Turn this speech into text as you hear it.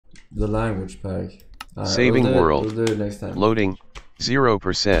the language pack. Saving world. We'll do it next time. Loading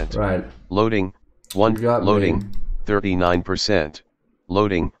 0%. Right. Loading 1. Loading me. 39%.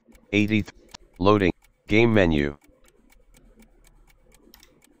 Loading 80. Loading game menu.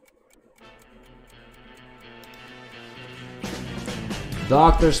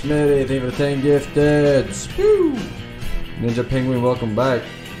 Dr. Smitty, thank you for 10 gifted. Woo! Ninja Penguin, welcome back.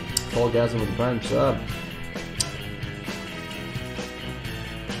 Paul Gasson with the prime sub.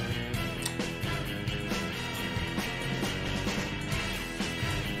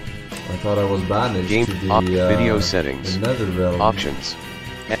 I thought I was banished Game to the video settings. the nether realm. Options.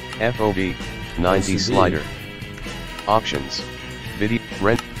 FOV 90 slider. Options. Video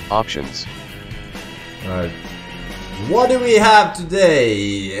rent options. Alright. What do we have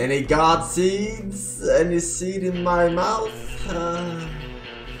today? Any god seeds? Any seed in my mouth?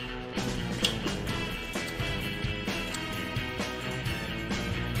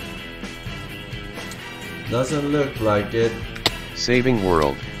 Doesn't look like it. Saving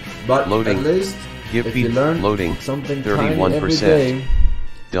world. But loading. At least Give if you feed learn loading something 31%. every day,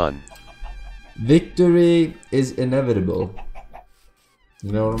 Done. victory is inevitable.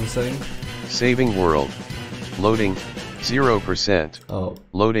 You know what I'm saying? Saving world. Loading 0%. Oh.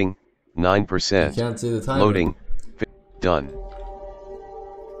 Loading 9%. You can't see the timer. Loading. Done.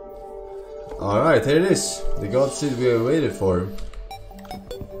 Alright, here it is. The god seed we waited for.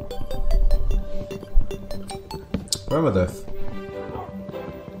 Permadeath.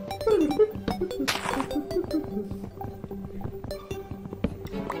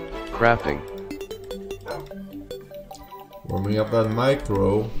 Crafting. Warming up that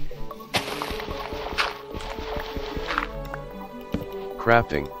micro.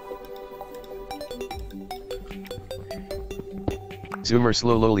 Crafting. Zoomer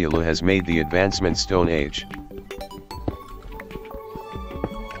Slowlolialu has made the advancement Stone Age.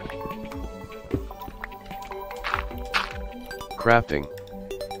 Crafting.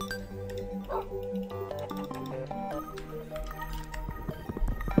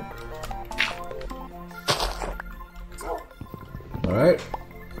 Alright.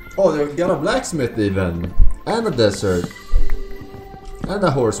 Oh, they got a blacksmith even. And a desert. And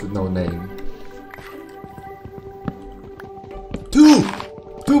a horse with no name.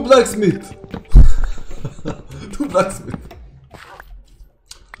 Two blacksmith! Two blacksmith!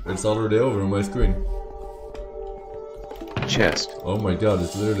 It's already over on my screen. Chest. Oh my god,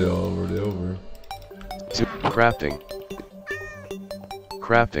 it's literally already over. Crafting.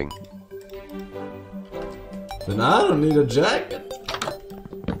 Crafting. Then I don't need a jacket.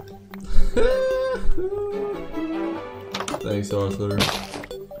 Thanks, Arthur.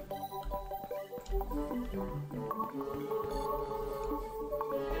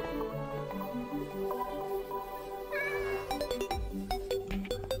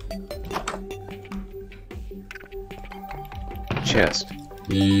 Chest.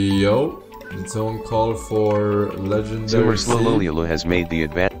 Yo, did someone call for legendary Zoomer Slowlolialu has made the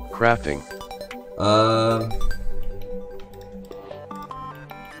advanced crafting.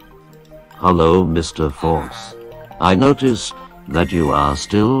 Hello, Mr. Force. I noticed that you are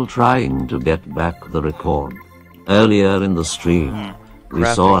still trying to get back the record. Earlier in the stream, we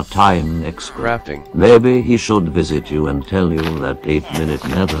saw a time expert. Crafting. Maybe he should visit you and tell you that 8-minute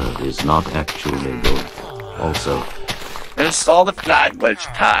nether is not actually good. Also, install the language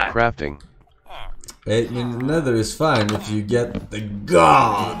pack. Crafting. 8-minute nether is fine if you get the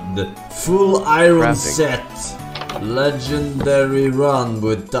god full iron set legendary run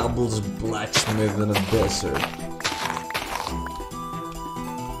with doubles blacksmith in a desert.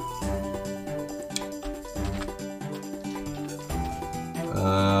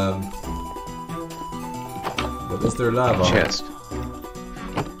 But is there lava? Chest.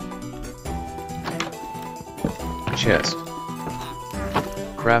 Chest.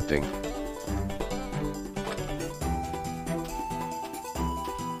 Crafting.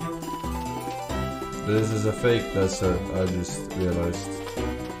 This is a fake desert, I just realized.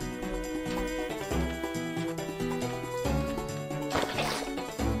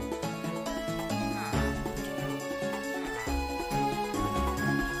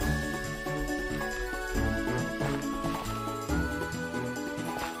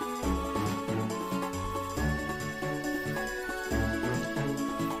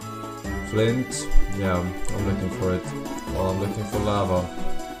 Flint, yeah, I'm looking for it. Well, I'm looking for lava.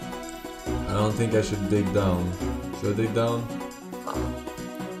 I don't think I should dig down. Should I dig down?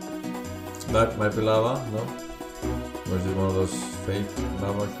 That might be lava, no? Or is it one of those fake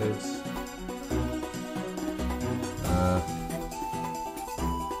lava caves?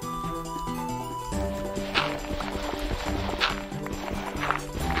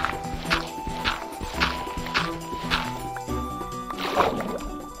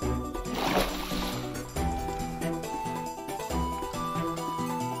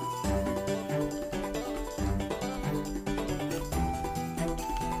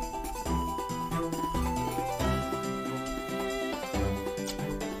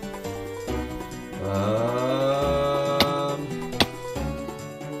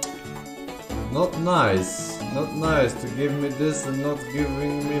 nice. Not nice to give me this and not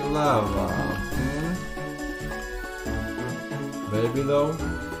giving me lava. Maybe though.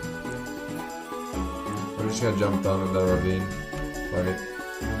 I'm just gonna jump down in the ravine. Fuck it.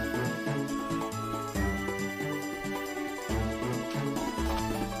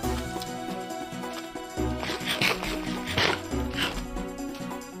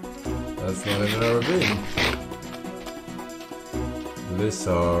 That's not even a ravine.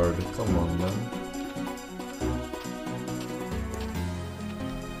 Lizard, come on man.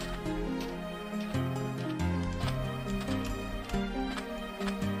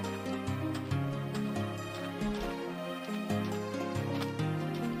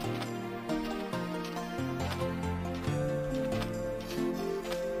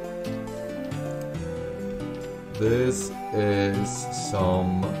 This is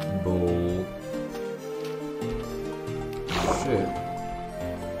some bull shit.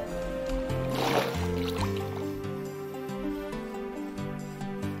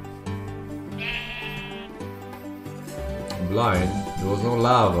 Blind? There was no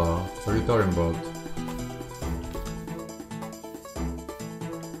lava. What are you talking about?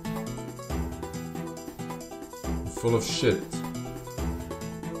 Full of shit.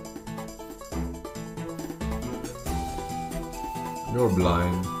 You're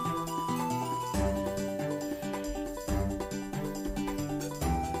blind.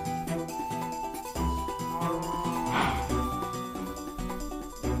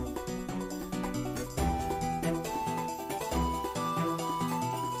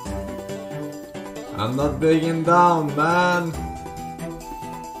 I'm not digging down, man.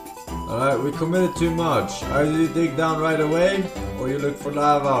 Alright, we committed too much. Either you dig down right away, or you look for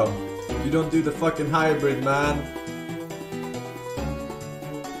lava. You don't do the fucking hybrid, man.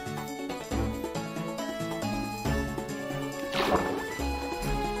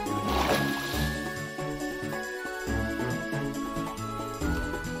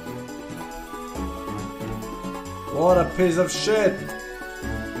 What a piece of shit!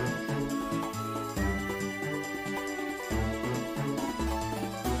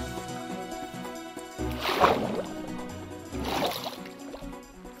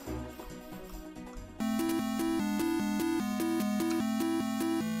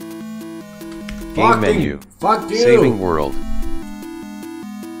 Game menu. Fuck you! Saving world.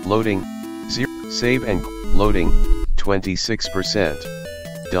 Loading. 0. Save and loading. 26%.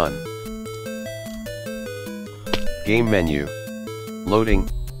 Done. Game menu. Loading.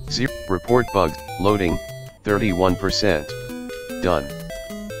 0. Report bugs. Loading. 31%. Done.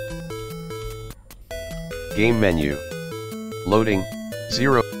 Game menu. Loading.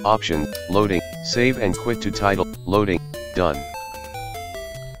 0. Options. Loading. Save and quit to title. Loading. Done.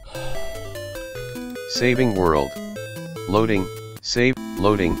 Saving world. Loading. Save.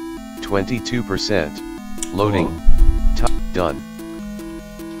 Loading. 22%. Loading. Done.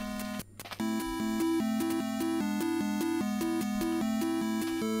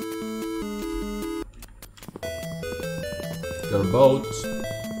 Got a boat.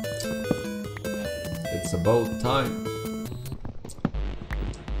 It's about time.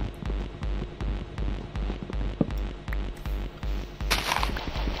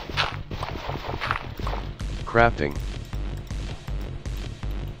 Crafting.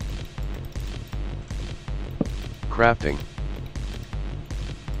 Crafting.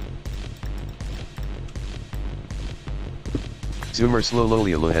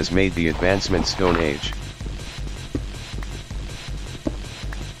 MATRIXallmighty has made the advancement Stone Age.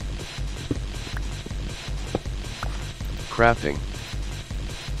 Crafting.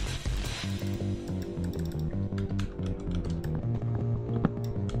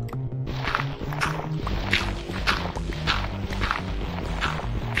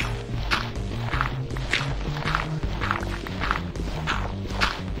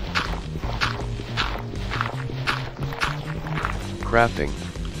 Crafting.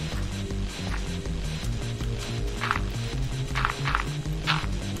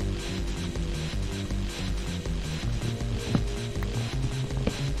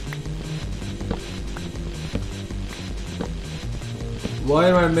 Why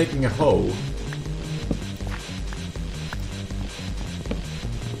am I making a hoe?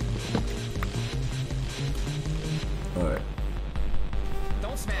 Alright.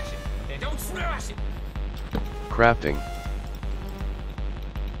 Don't smash it. Don't smash it. Crafting.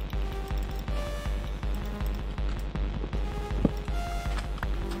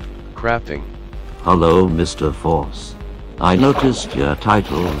 Crafting. Hello, Mr. Force. I noticed your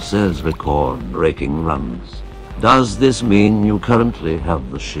title says record breaking runs. Does this mean you currently have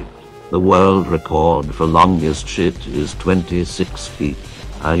the ship? The world record for longest ship is 26 feet.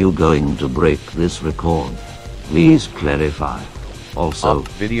 Are you going to break this record? Please clarify. Also,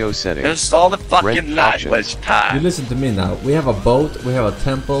 video settings. Install the fucking Rent language You pack. listen to me now. We have a boat, we have a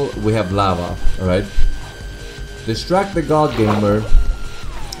temple, we have lava, alright? Distract the god gamer,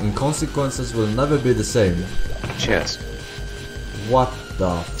 and consequences will never be the same. Chest. What the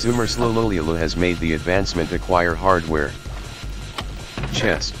TheSeahorse has made the advancement acquire hardware.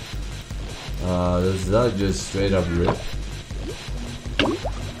 Chest. is that just straight up rip?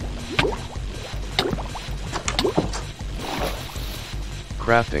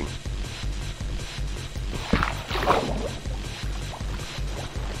 Crafting.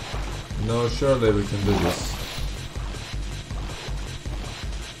 No, surely we can do this.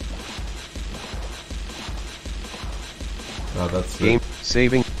 Oh, that's Game. rip.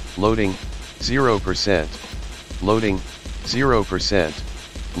 Saving. Loading. 0%. Loading.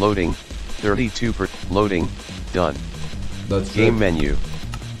 0%. Loading. 32%. Loading. Done. That's Game rip. menu.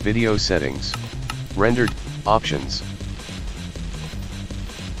 Video settings. Rendered. Options.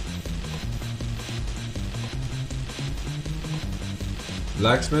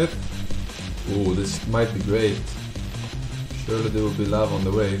 Blacksmith? Ooh, this might be great. Surely there will be lava on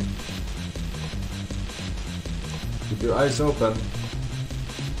the way. Keep your eyes open.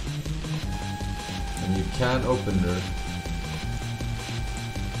 And you can open her.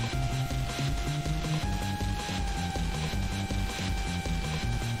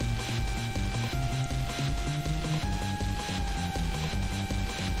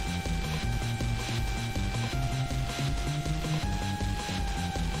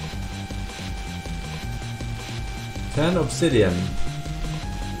 Ten obsidian.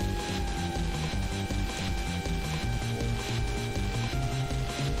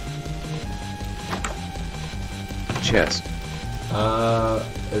 Chest.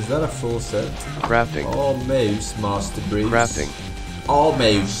 Is that a full set? Crafting. All mouse master breeds. Crafting. All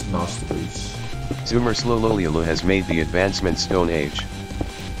mouse master breeds. TheSeahorse has made the advancement Stone Age.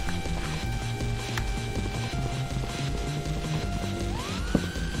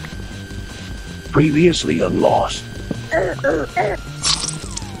 Previously unlost.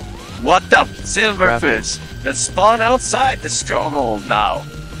 What the silverfish? That spawn outside the stronghold now.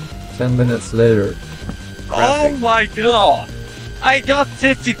 10 minutes later. Oh my god! I got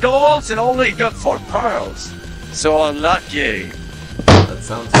 50 goals and only got 4 pearls. So unlucky. That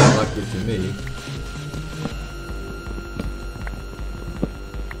sounds unlucky to me.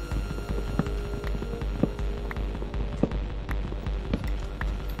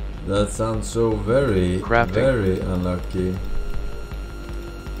 That sounds so very, Crafting. very unlucky.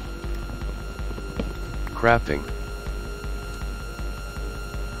 Crafting.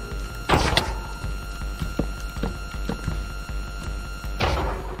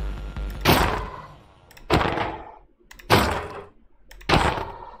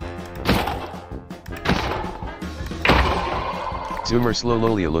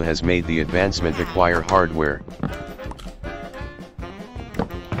 TheSeahorse has made the advancement acquire hardware.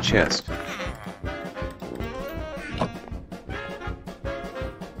 Chest.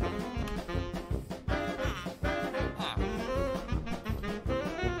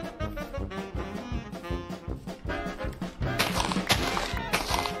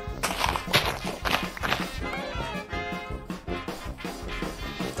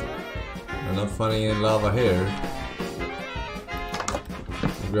 I'm not finding any lava here.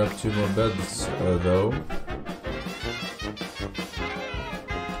 Grab 2 more beds though.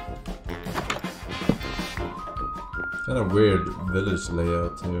 Kind of weird village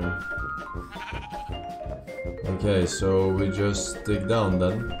layout here. Okay, so we just dig down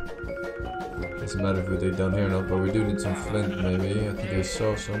then. Doesn't matter if we dig down here or not, but we do need some flint maybe. I think I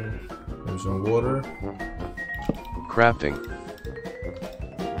saw some. Maybe some water. Crafting.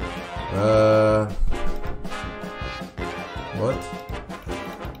 What?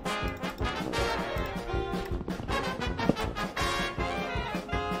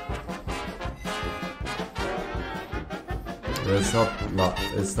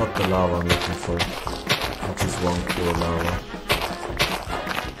 It's not the lava I'm looking for. I just want pure lava.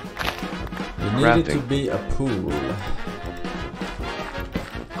 You need it to Crafting. be a pool.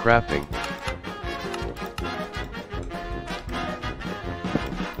 Crafting.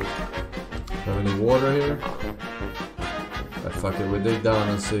 Have any water here? Fuck it, we dig down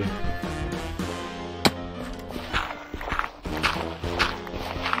and see.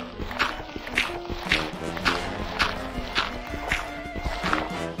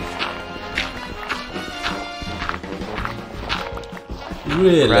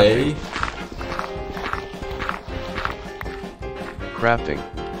 Really? Crafting.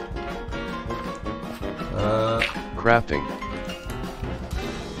 Crafting.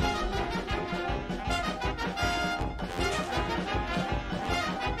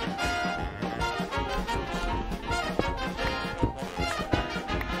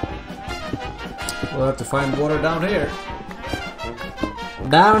 we'll have to find water down here.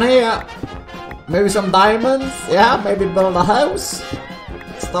 Down here! Maybe some diamonds? Yeah, maybe build a house?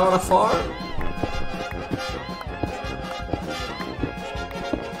 Start a farm?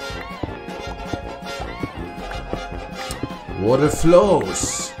 Water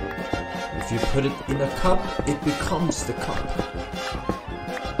flows. If you put it in a cup, it becomes the cup.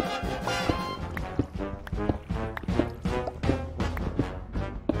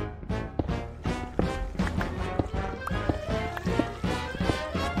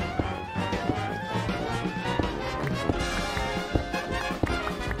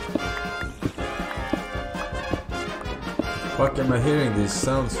 Fuck am I hearing these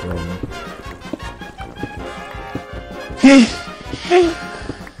sounds from?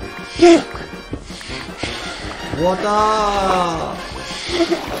 Water!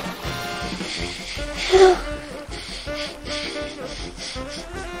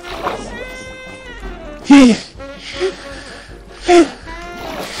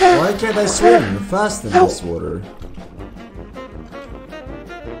 Why can't I swim fast in this water?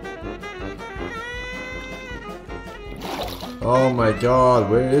 Oh my god,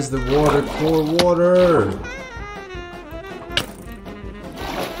 where is the water? Core water!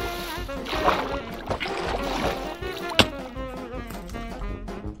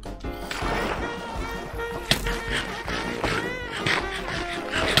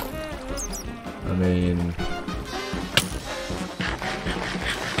 I mean...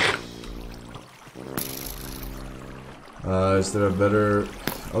 is there a better...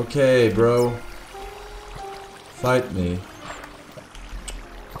 Okay, bro. Fight me.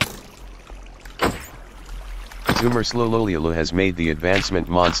 TheSeahorse has made the advancement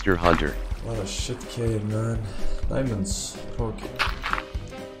Monster Hunter. What a shit cave, man. Diamonds. Okay.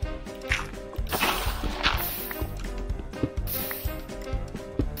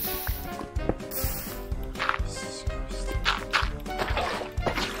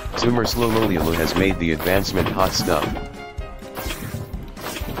 TheSeahorse has made the advancement hot stuff.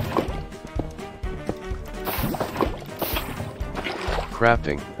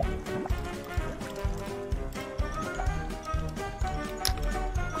 Crafting.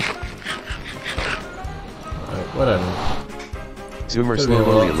 Whatever. TheSeahorse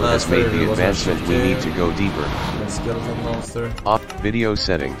has made the advancement we need to go deeper. Skeleton monster. Video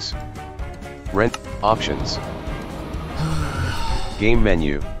settings. Rent options. Game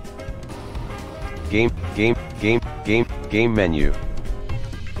menu. Game menu.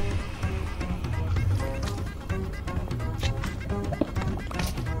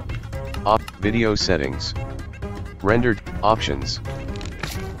 Video settings. Rendered options.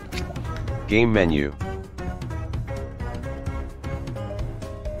 Game menu.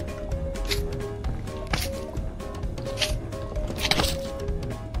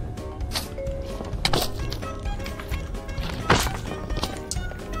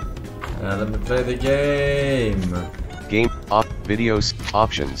 Let me play the game. Videos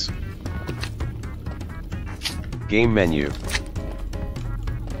options. Game menu.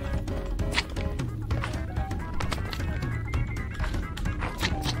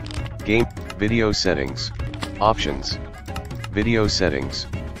 Game video settings. Options. Video settings.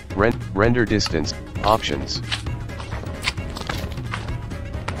 Render distance. Options.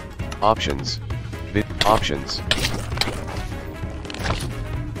 Options. Options.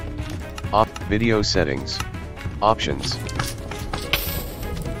 Video settings. Options.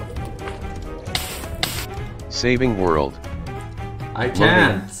 Saving world. I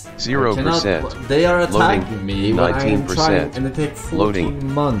can't. 0%. They are attacking Loading. me when I am 19%. trying, and it takes 14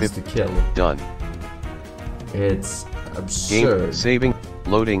 Loading. months to kill. Done. It's Game absurd. saving.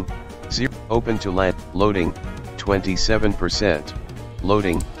 Loading. 0. Open to land. Loading. 27%.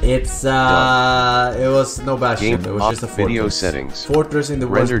 Loading. It's Done. it was no bastion. Game It was off. just a fortress. Video settings. Fortress in the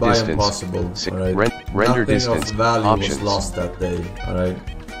worst Render biome distance. possible. Alright. Render Nothing distance. of value Options. was lost that day. Alright.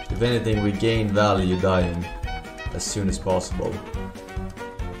 If anything, we gained value dying as soon as possible.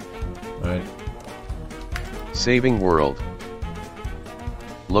 Alright. Saving world.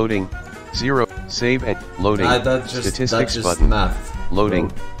 Loading. 0. Save and loading. That's just Statistics button. math.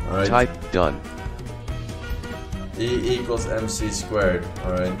 Loading. Alright. Type done. E equals MC squared.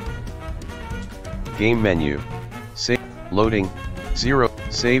 Alright. Game menu. Save. Loading. 0.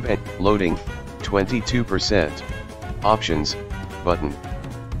 Save and loading. 22%. Options. Button.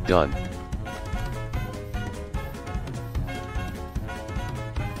 Done.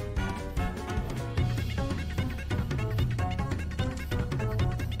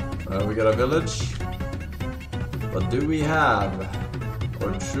 We got a village. What do we have?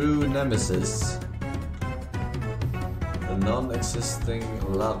 Our true nemesis. The non-existing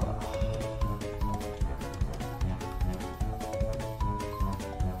lava.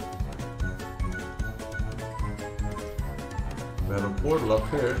 We have a portal up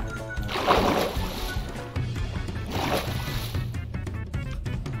here.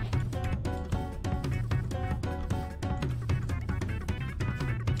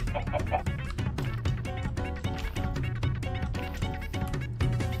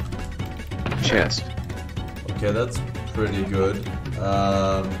 Chest. Okay, that's pretty good.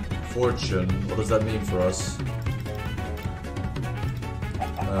 Fortune. What does that mean for us?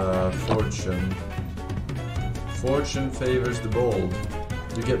 Fortune. Fortune favors the bold.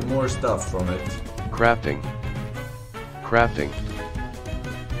 You get more stuff from it. Crafting. Crafting.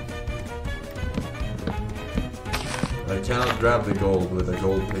 I cannot grab the gold with a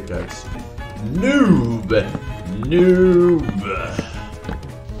gold pickaxe. Noob! Noob!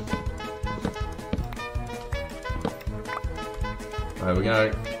 Alright, we're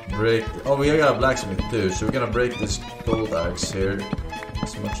gonna break... Oh, we got a blacksmith too, so we're gonna break this gold axe here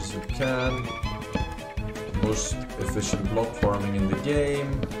as much as we can. Most efficient block farming in the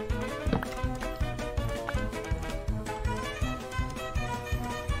game.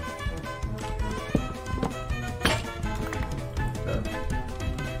 Okay.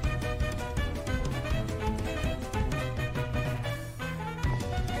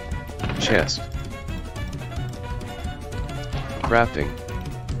 Chest. Crafting.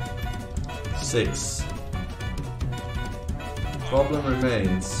 6. Problem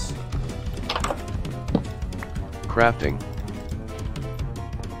remains. Crafting.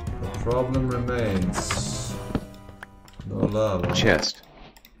 The problem remains. No lava. Chest.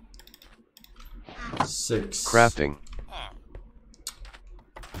 6. Crafting.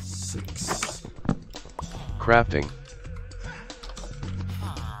 6. Crafting.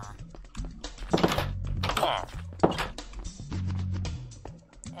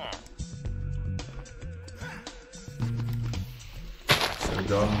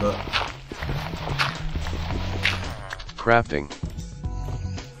 Crafting.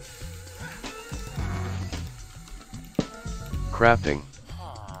 Crafting.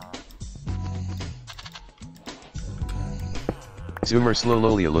 Zoomer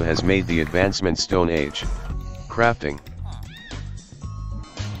Slololiolu has made the advancement Stone Age. Crafting.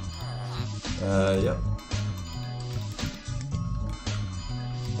 Yep.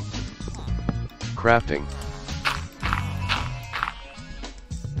 Crafting.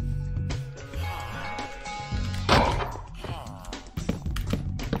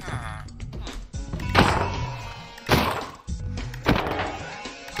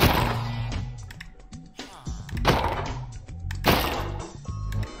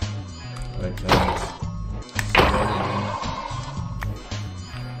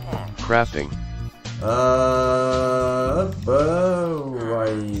 Crafting.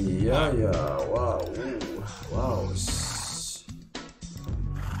 Yeah, wow, wow.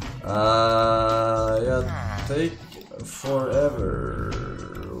 Yeah, take forever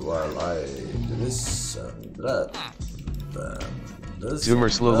while I do this and that. This Zoomer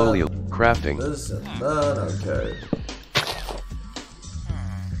Slololiolu. Crafting. This and that, okay.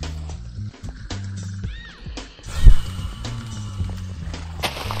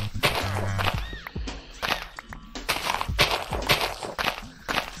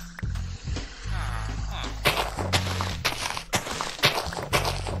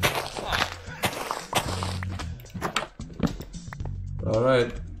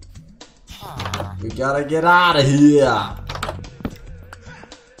 Alright. We gotta get out of here.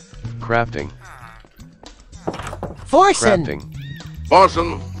 Crafting. Forsen. Crafting.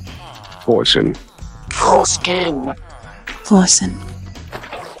 Forsen. Forsen. Forsen. Forsen.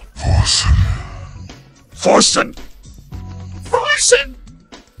 Forsen.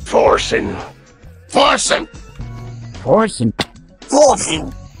 Forsen. Forsen. Forsen. Forsen.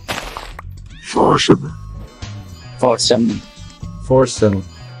 Forsen. Forsen. Forsen. Forsen.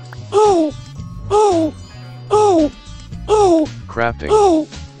 Oh, oh, oh, oh, Crafting. oh,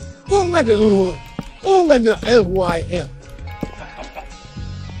 LYM.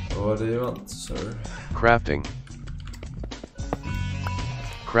 What do you want, sir? Crafting.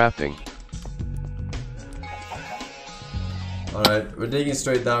 Crafting. Alright, we're digging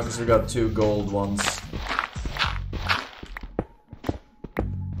straight down because we got 2 gold ones.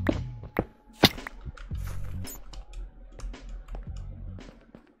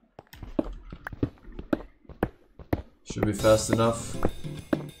 Should be fast enough.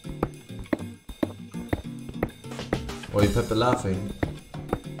 Why are you Pepe laughing?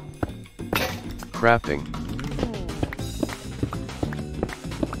 Crafting.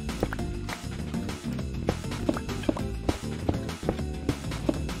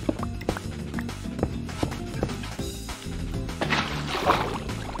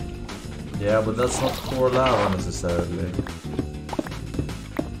 Yeah, but that's not core lava necessarily.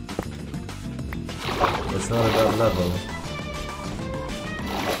 It's not at that level.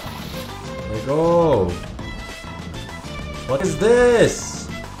 There you go! What is this?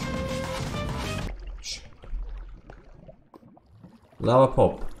 Lava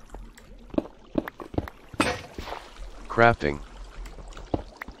pop. Crafting.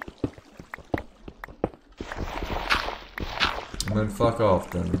 Then fuck off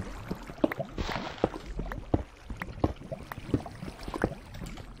then.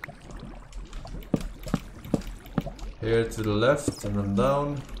 Here to the left and then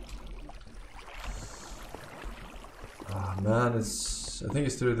down. Ah man, it's... I think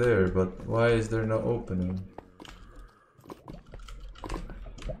it's through there, but why is there no opening?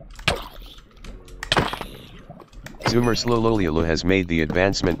 Zoomer Slololiolo has made the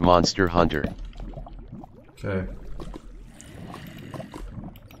advancement Monster Hunter. Okay.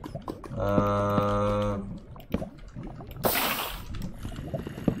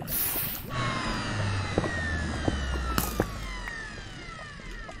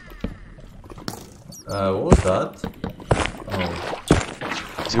 What was that? Oh.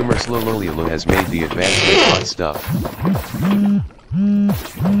 Zoomer Slololiolo has made the advancement hot stuff.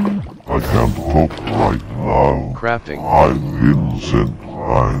 I can't hope right now. Crafting. I've been sent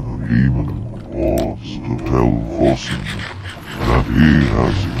by the demon lords to tell Forsen that he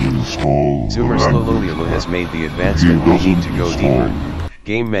has installed Zoomer the language Slololiolo has made the He advancement we need doesn't to go install. deeper.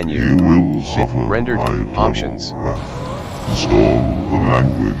 Game He menu. will suffer Rendered. my trouble. Options. Install the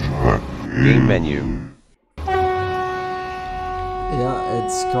language back in. Game menu. Yeah,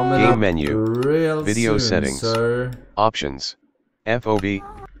 it's coming Game up menu. real Video soon, settings. sir. Options. FOB.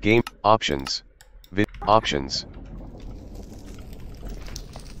 Game. Options. Options.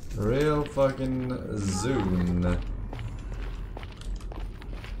 Real fucking soon.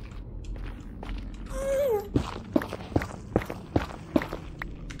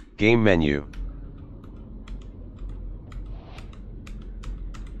 Game menu.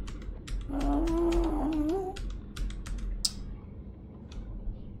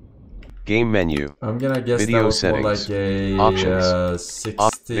 Game menu. I'm gonna guess Video that was settings. more like a Options.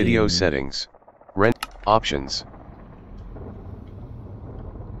 16. Video settings. Rent. Options.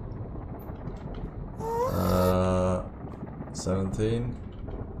 17.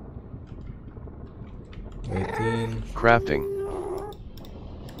 18. Crafting.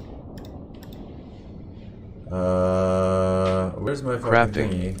 Where's my fucking Crafting.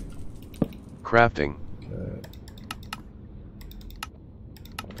 thingy? Crafting. Okay.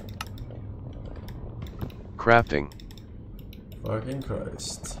 Crafting. Fucking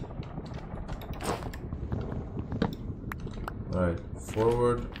Christ. Alright,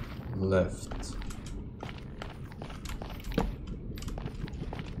 forward, left.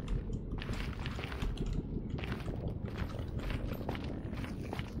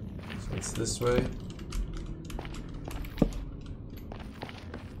 So it's this way.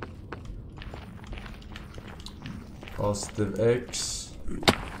 Positive X.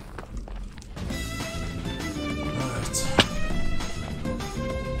 Alright.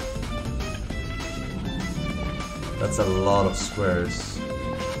 That's a lot of squares.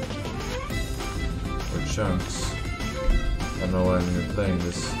 Or chunks. I don't know why I'm even playing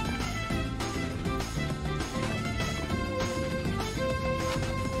this.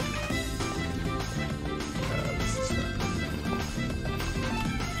 This is not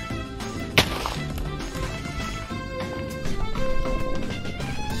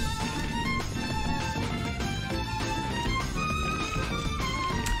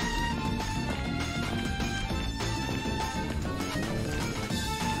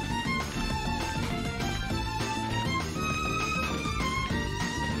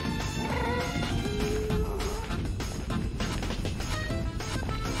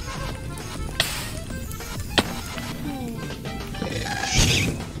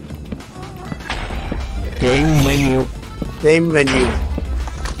Game menu. Game menu.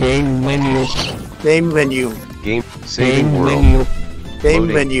 Game menu. Game menu. Game. Saving Game world. menu. Game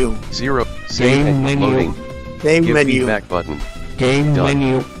Loading. menu. 0. Save Game and menu. loading. Game Give menu. feedback button. Game Done.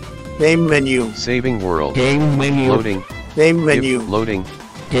 menu. Game menu. Saving world. Game menu. Loading. Game Give menu. loading.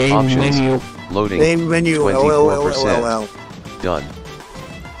 Game Options. menu. Loading. Game menu. 24%. Done.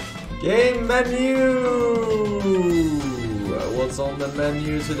 Game menu! What's on the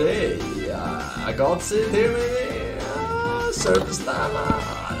menu today? I got it here maybe? Service lava!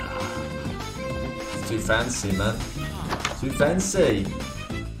 It's too fancy, man. Too fancy.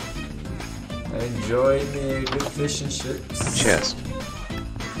 I enjoy me a good fish and chips. Chest.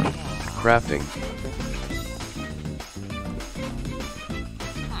 Crafting.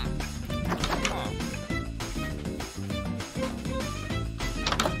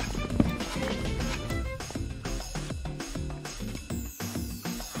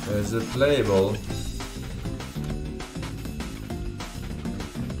 Is it playable?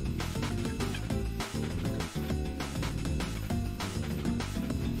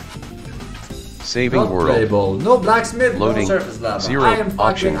 Saving Not world. playable. No blacksmith, Loading. no surface lava. 0 I am fucking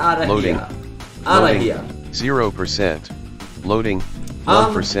option. out of Loading. here. Out of Loading. here. 0%. Loading.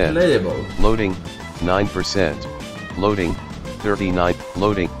 1%. Unplayable. Loading. 9%. Loading. 39.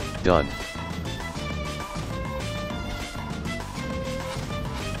 Loading. Done.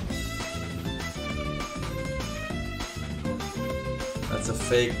 That's a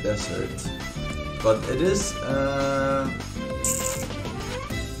fake desert. But it is an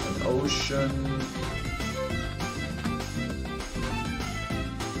ocean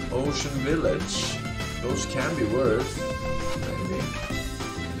village. Those can be worth, maybe.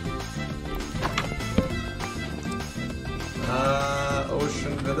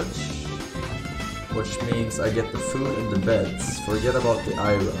 Ocean village, which means I get the food and the beds. Forget about the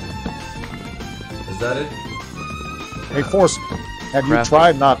iron. Is that it? Hey, Forsen, have you Crafting.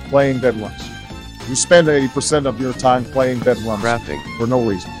 tried not playing dead runs? You spend 80% of your time playing dead runs Crafting. for no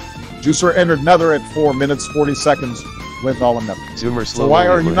reason. Juicer entered Nether at 4 minutes 40 seconds with all in Nether. Zoomer So why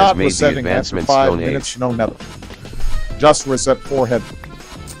are you has not made the resetting after advancement 5 Stone minutes Age. no Nether? Just reset forehead.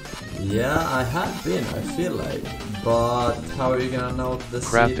 Yeah, I have been, I feel like. But how are you gonna know the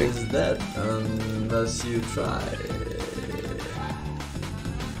seed Crafting. is dead unless you try?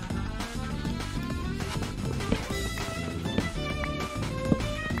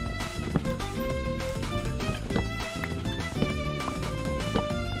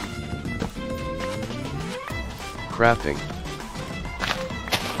 Crafting.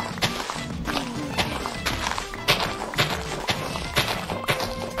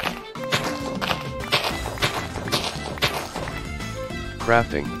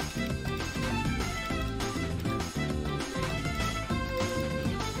 Crafting.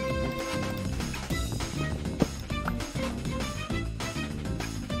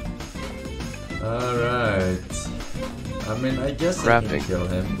 Alright. I mean, I guess I can Crafting. kill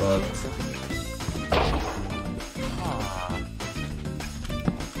him, but...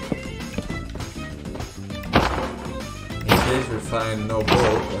 In case we find no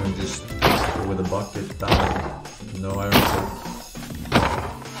boat, and just go with a bucket down. No iron pick.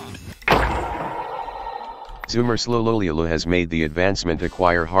 Zoomer Slololiolo has made the advancement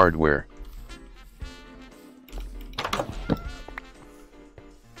acquire hardware.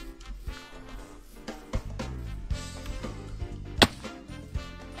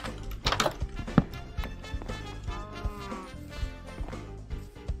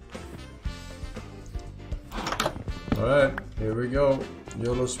 Alright, here we go.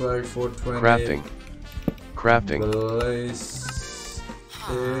 YOLO swag 420. Crafting. Crafting. Place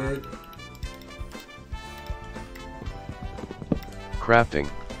it. Crafting.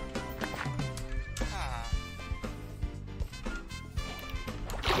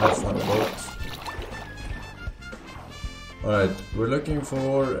 That's not a boat. Alright, we're looking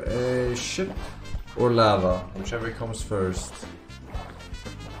for a ship or lava, whichever comes first.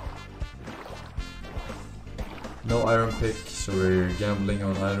 No iron pick, so we're gambling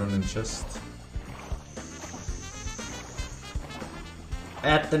on iron and chest.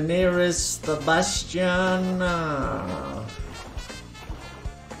 At the nearest bastion.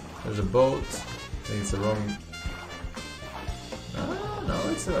 There's a boat. I think it's the wrong. No,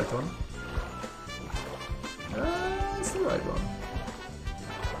 it's the right one. It's the right one.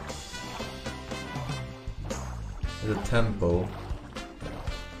 There's a temple.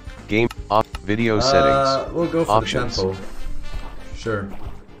 Game off video settings. We'll go for Options. the temple. Sure.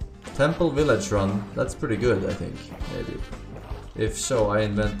 Temple village run. That's pretty good, I think. Maybe. If so, I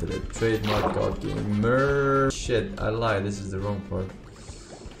invented it. Trademark God Gamer. Shit, I lied. This is the wrong part.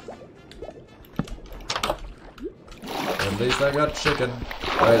 At least I got chicken.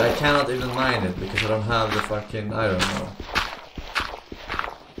 Alright, I cannot even mine it because I don't have the fucking iron now.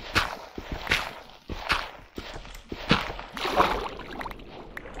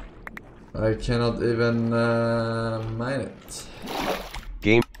 I cannot even mine it.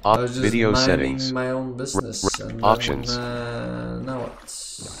 Game I off was just video minding settings. my own business. And Options. Then, now what?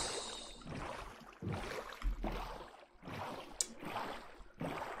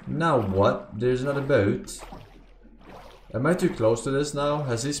 Now what? There's not a boat. Am I too close to this now?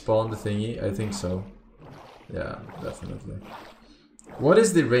 Has he spawned the thingy? I think so. Yeah, definitely. What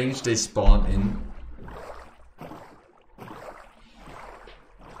is the range they spawn in?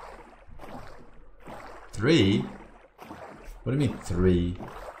 Three? What do you mean 3?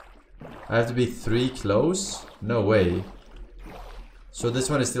 I have to be 3 close? No way. So this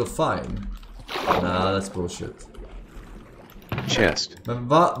one is still fine? Nah, that's bullshit. Chest. But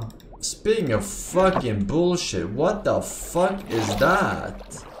what? Speaking of fucking bullshit, what the fuck is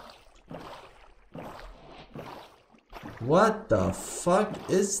that? What the fuck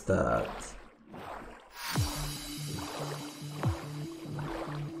is that?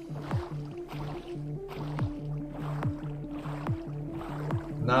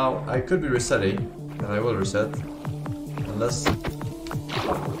 Now, I could be resetting, and I will reset. Unless...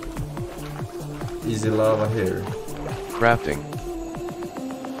 Easy lava here. Crafting.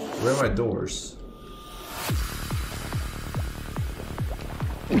 Where are my doors?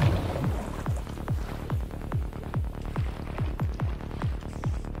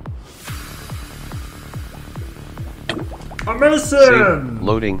 Amazing! Save,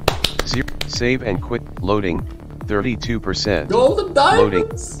 loading, 0, save and quit, loading, 32%. Golden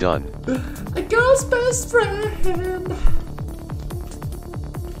diamonds! Loading, done. A girl's best friend!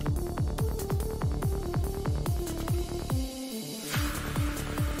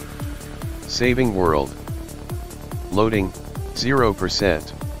 Saving world. Loading,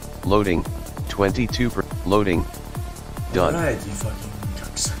 0%. Loading, 22%. Loading, done. Alright, you fucking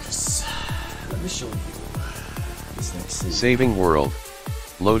cocksuckers. Let me show you this next scene. Saving world.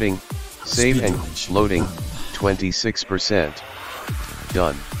 Loading, save Speed and run should loading, be done. 26%.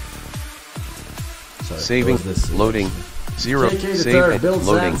 Done. Sorry, Saving, what was this? loading, 0, KK the save third and builds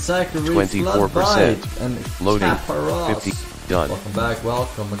loading, and Zachary 24%. Flargbiter and Loading, Kaparos. 50, done. Welcome back,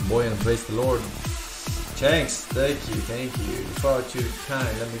 welcome, my boy, and praise the Lord. Thanks, thank you. You're far too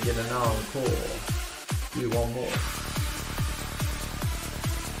kind. Let me get an encore. Do one more.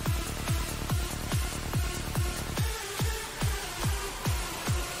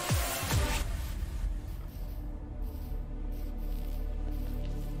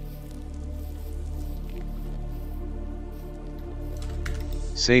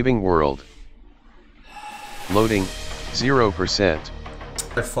 Saving world. Loading, 0%.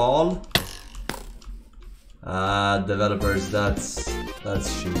 I fall. Developers, that's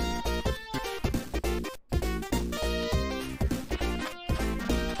cheap.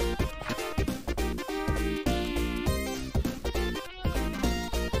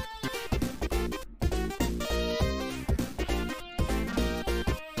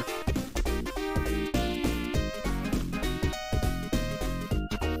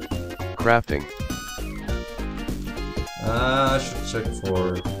 Crafting. I should check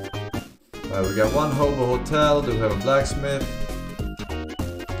for... we got one hobo hotel, do we have a blacksmith?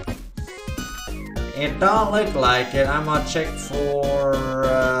 It don't look like it. I'm gonna check for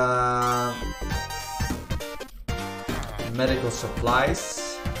medical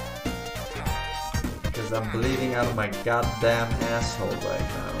supplies. Because I'm bleeding out of my goddamn asshole right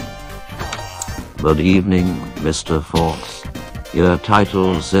now. Good evening, Mr. Force. Your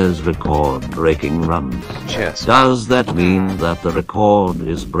title says record breaking runs. Chest. Does that mean that the record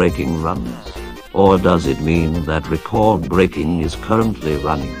is breaking runs? Or does it mean that record breaking is currently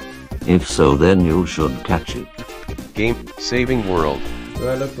running? If so, then you should catch it. Game, saving world. Do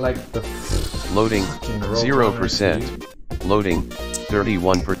I look like the Loading, fucking 0%. Loading,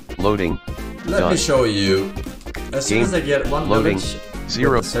 31%. Loading, Let done. me show you. As soon Game, as I get one loading, village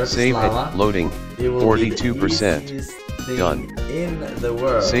 0, with the surface save lava, and loading, it will be the 42%. easiest thing Done. in the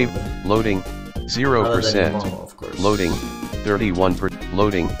world. Save, loading, Other than 0%. Momo, of course. Loading, 31%.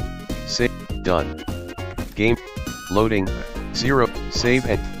 Loading, save, done. Game, loading, 0, save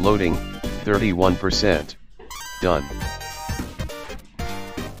and loading, 31%. Done.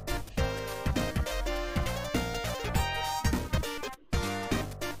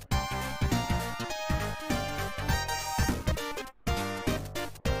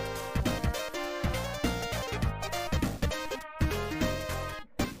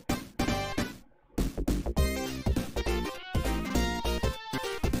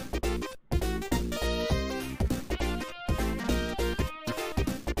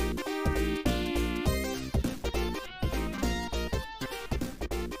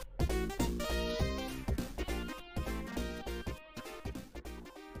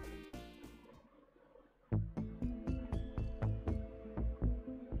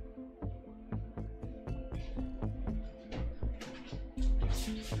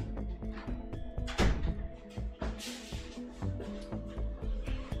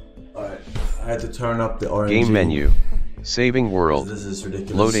 Alright, I had to turn up the RNG. Game menu. Saving world. This is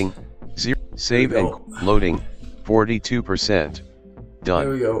ridiculous. Loading, 0, save and loading, 42%. Done.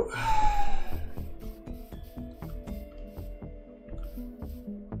 There we go.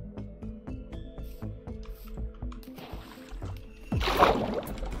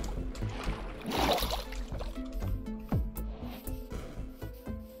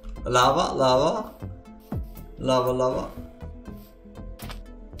 Lava, lava. Lava, lava.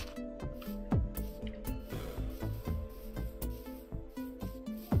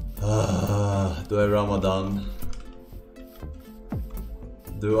 Do I Ramadan?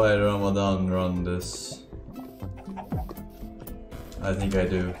 Do I Ramadan run this? I think I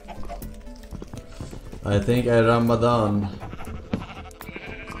do. I think I Ramadan.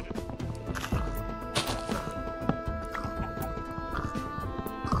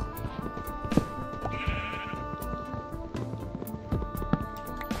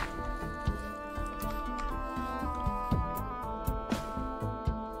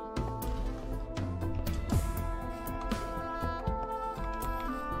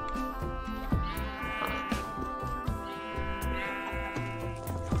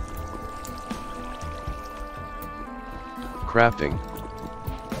 Crafting.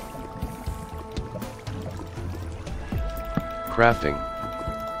 Crafting.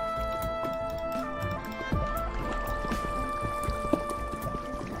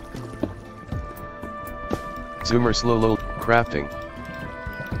 Zoomer slow crafting.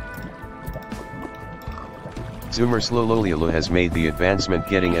 Zoomer Slowlolialo has made the advancement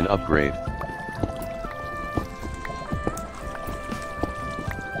getting an upgrade.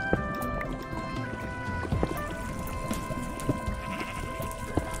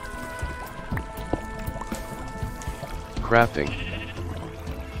 Crafting.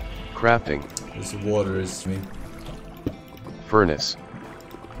 Crafting. This water is me. Furnace.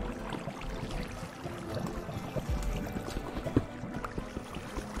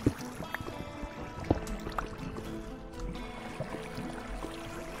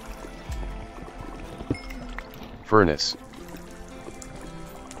 Furnace.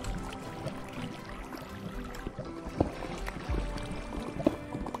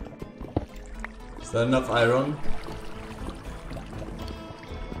 Is that enough iron?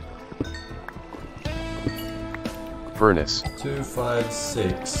 Furnace. 2, 5,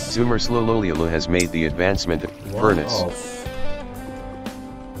 6. Zoomer Slowlolialo has made the advancement. Furnace. Off.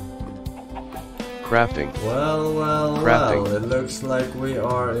 Crafting. Well, Crafting. well, it looks like we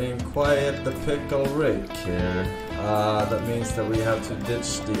are in quite the pickle Rick here. That means that we have to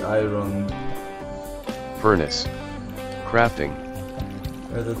ditch the iron. Furnace. Crafting.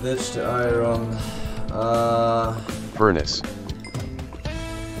 We have to ditch the iron. Furnace.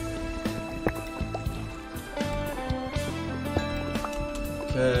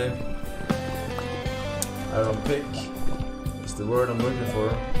 Okay. Iron pick is the word I'm looking for.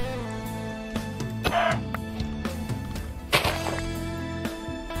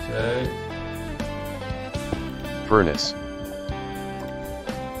 Okay. Furnace.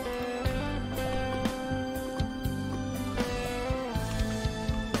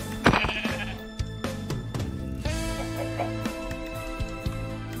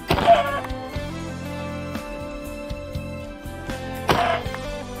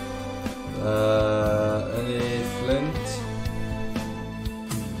 Any flint?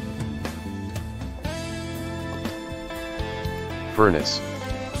 Furnace.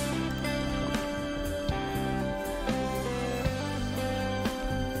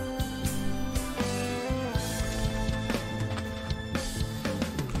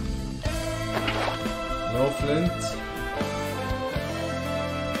 No flint.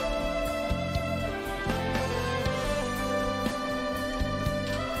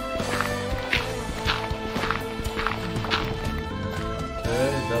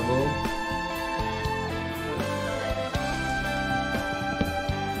 Okay, double.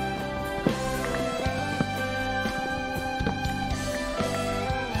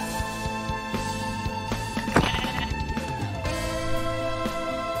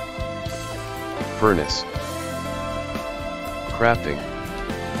 Furnace. Crafting.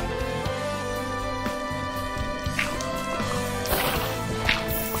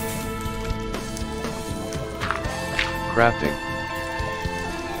 Crafting.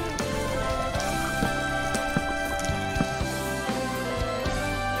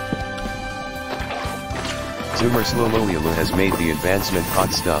 Zoomer Slowlolialo has made the advancement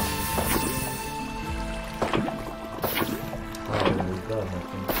hot stuff. Oh, done, I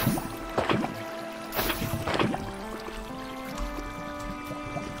think.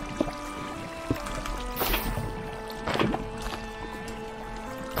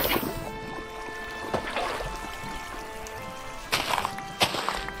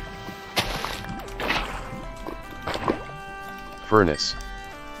 Furnace.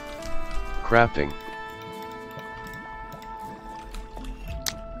 Crafting.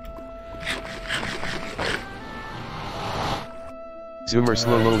 Zoomer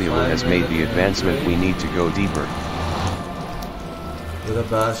Slowlolialo has made the advancement. We need to go deeper. With a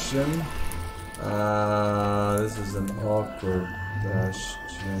bastion. This is an awkward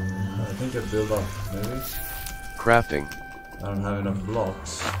bastion. I think I build up, maybe? Crafting. I don't have enough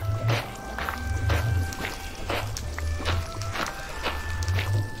blocks.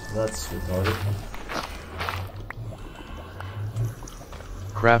 That's retarded.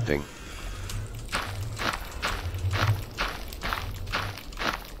 Crafting.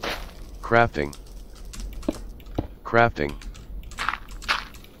 Crafting. Crafting.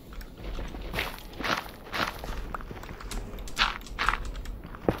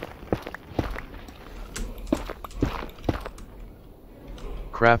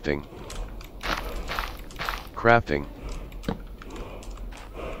 Crafting. Crafting.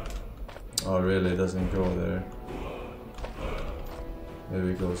 Oh really, it doesn't go there. Maybe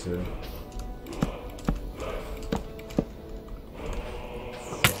it goes here.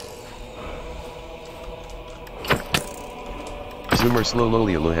 Zoomer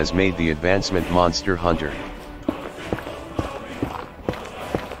Slowloliolu has made the advancement Monster Hunter.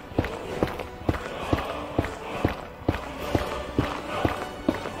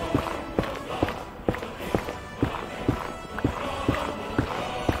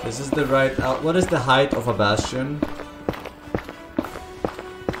 This is the right out. What is the height of a bastion?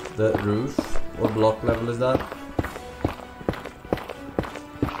 The roof? What block level is that?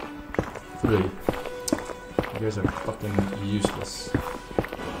 3. You guys are fucking useless.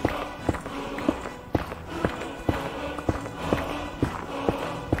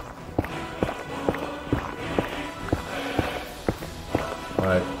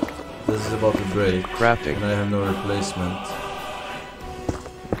 Alright, this is about to break. Crafting. And I have no replacement.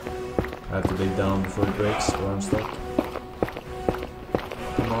 I have to dig down before it breaks, or I'm stuck.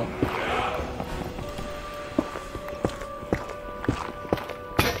 Come on.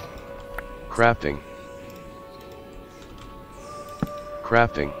 Crafting.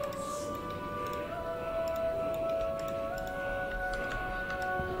 Crafting.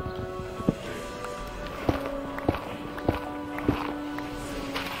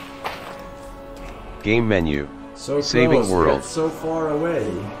 Game menu. So Saving close, world. yet so far away.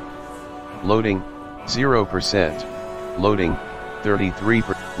 Loading 0%. Loading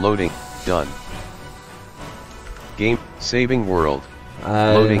 33%. Loading done. Game saving world.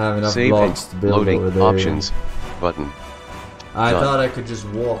 I Loading have enough save blocks to and build over loading there. options button. I Done. thought I could just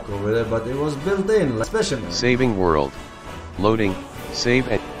walk over there, but it was built in, like specimen. Saving world. Loading save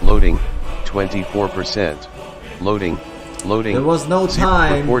and loading 24%. Loading loading. There was no zero,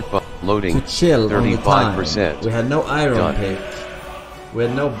 time report loading to chill on the time. 35%. We had no iron Done. pick. We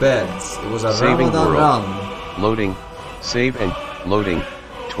had no beds. It was a Saving Ramadan world. run. Loading save and loading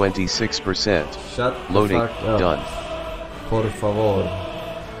 26%. Shut Loading the fuck up. done. Por favor.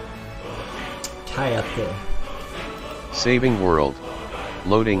 Cállate. Saving world.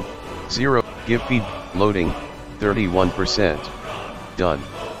 Loading 0. Give feed. Loading 31%. Done.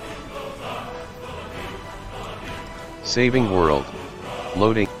 Saving world.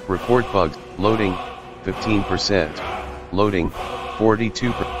 Loading. Report bugs. Loading 15%. Loading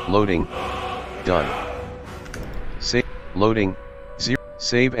 42%. Loading. Done. Save. Loading 0.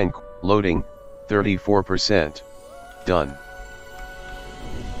 Save and loading 34%. Done.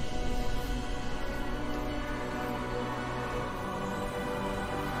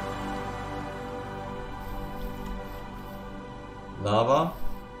 Lava?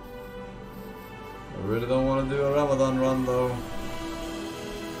 I really don't want to do a Ramadan run though.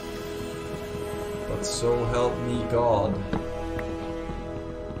 But so help me God.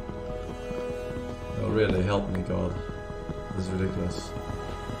 No, really, help me God. This is ridiculous.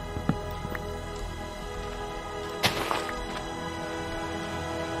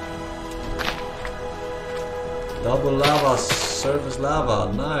 Double lava, surface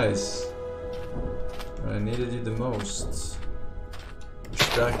lava, nice. I needed you the most. You're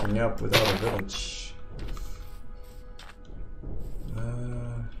stacking up without a village.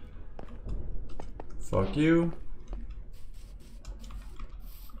 Fuck you.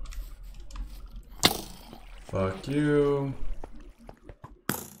 Fuck you.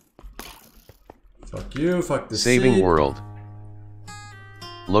 Fuck you, fuck the Saving seed. world.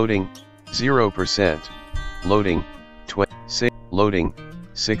 Loading 0%. Loading loading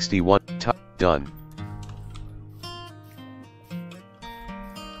 61. Done.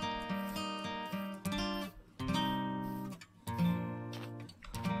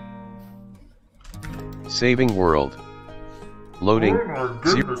 Saving world. Loading. Oh my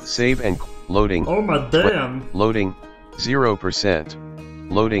goodness. Save and loading. Oh my damn. Loading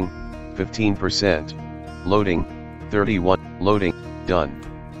 0%. Loading 15%. Loading 31. Loading. Done.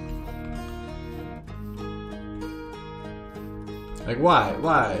 Like why?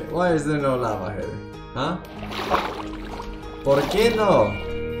 Why is there no lava here? Huh? ¿Por qué no?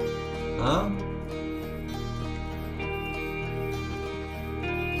 Huh?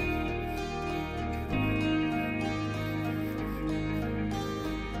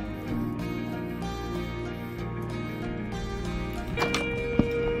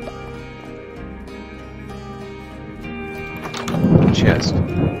 Chest.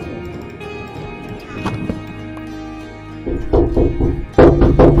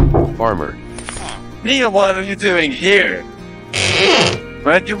 Farmer. Neil, what are you doing here?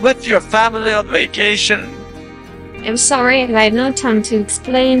 Weren't you with your family on vacation? I'm sorry, I had no time to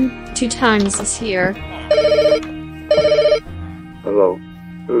explain. 2 times is here. Hello,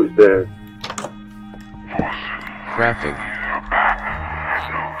 who's there? Crafting.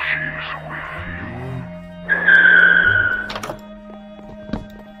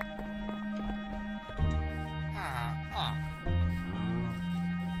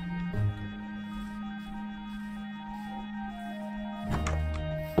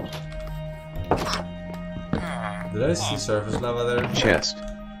 Did I see surface lava there? Chest.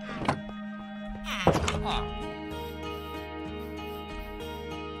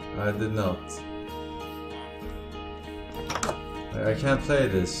 I did not. I can't play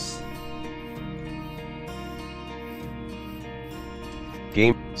this.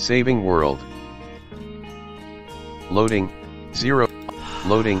 Game saving world. Loading 0.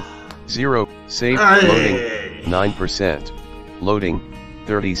 Loading 0. Save loading 9%. Loading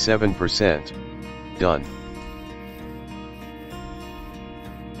 37%. Done.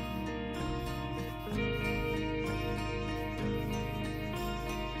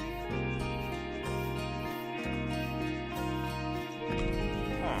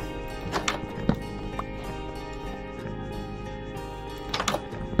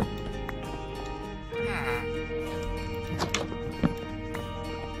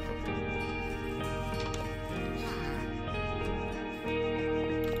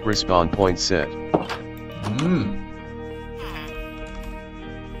 Respawn point set.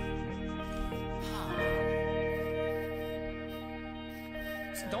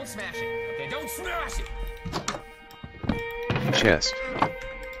 Don't smash it. Okay, don't smash it. Chest.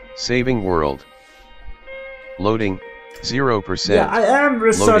 Saving world. Loading 0%. Yeah, I am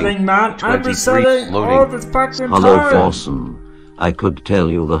resetting, man. I'm resetting all the fucking Hello, time. Forsen. I could tell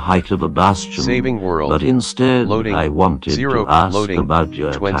you the height of a bastion, Saving world. but instead Loading. I wanted 0. to ask Loading. about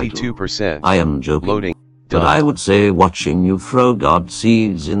your 22%. title. I am joking. Loading. But Done. I would say watching you throw God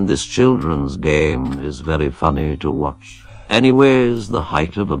seeds in this children's game is very funny to watch. Anyways, the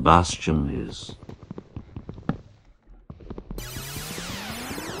height of a bastion is...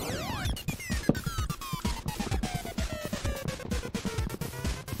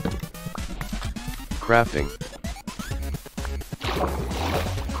 Crafting.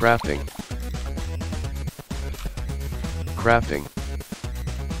 Crafting. Crafting.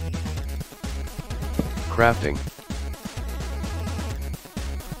 Crafting.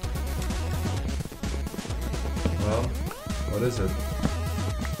 Well, what is it?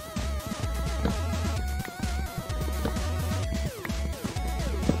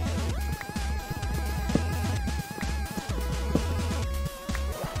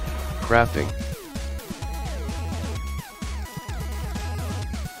 Crafting.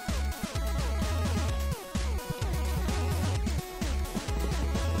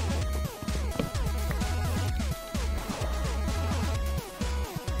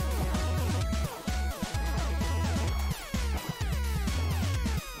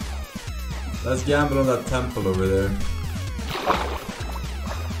 Let's gamble on that temple over there.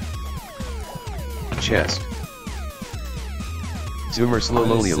 Chest.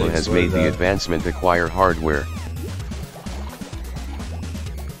 TheSeahorse has made the advancement acquire hardware.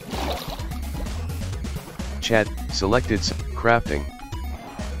 Chat, selected crafting.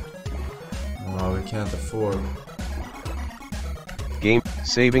 Oh, we can't afford. Game,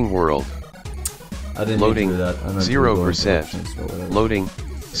 saving world. I didn't Loading, do that. 0%. Loading,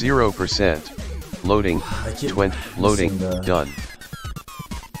 0%. Loading, 20. Loading, done.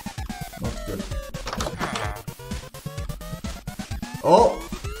 Not good. Oh!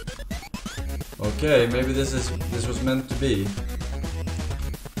 Okay, maybe this was meant to be.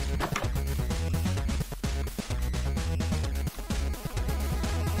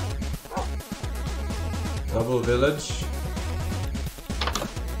 Double village.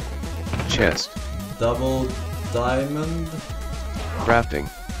 Chest. Double diamond. Crafting.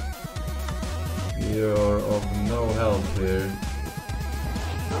 You're of no help here.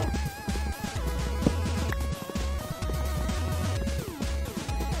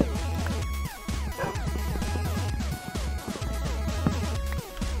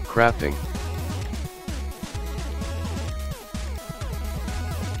 Crafting.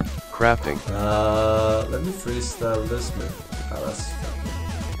 Crafting. Let me freestyle this bit. Oh, that's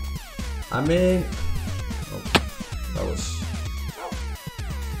I mean, oh,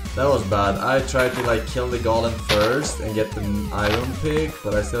 that was bad. I tried to like kill the golem first and get the iron pick,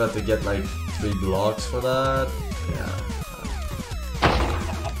 but I still had to get like 3 blocks for that. Yeah.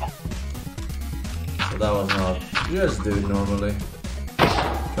 that was not. You just do it normally.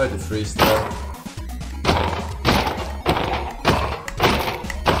 Try to freestyle.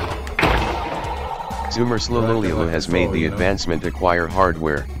 TheSeahorse has made the advancement acquire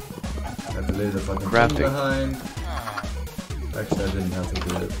hardware. I have to leave the fucking crafting thing behind. Actually, I didn't have to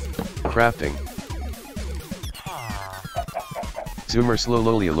do it. Crafting.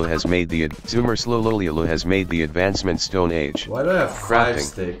 TheSeahorse has made the advancement Stone Age. Why do I have 5 crafting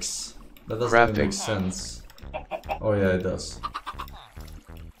sticks? That doesn't even make sense. Oh yeah, it does.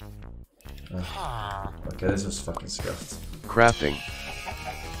 Okay, this was fucking scuffed. Crafting.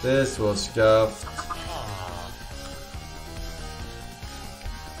 This was scuffed.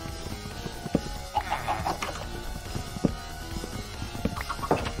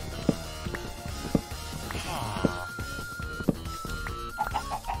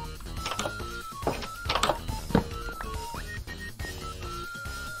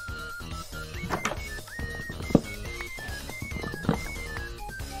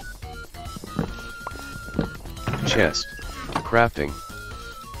 Chest. Crafting.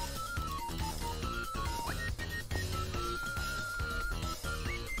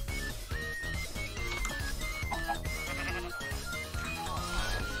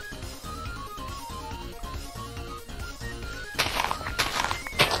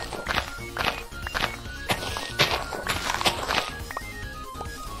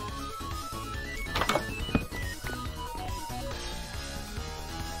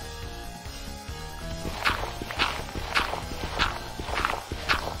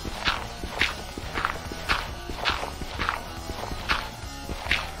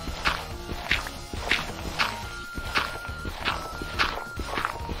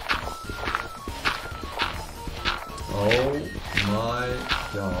 Oh my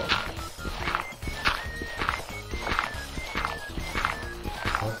god.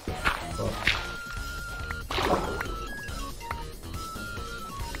 What the fuck?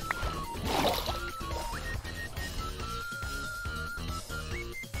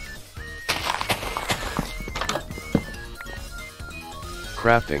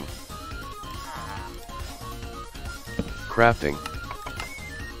 Crafting. Crafting.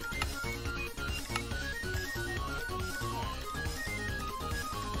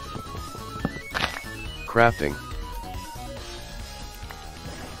 Crafting.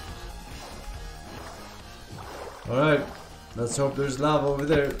 Alright, let's hope there's lava over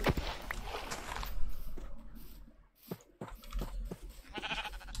there.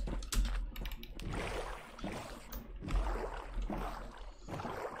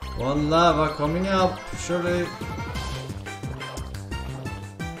 One lava coming up, surely.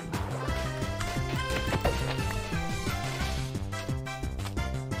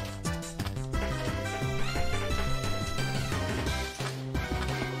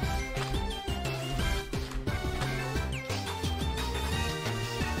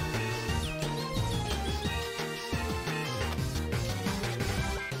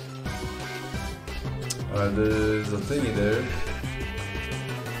 Alright, there's a thingy there.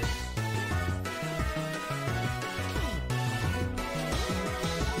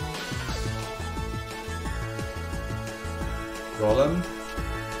 Golem.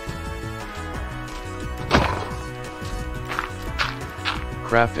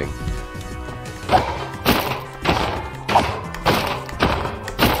 Crafting.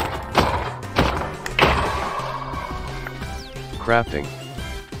 Crafting.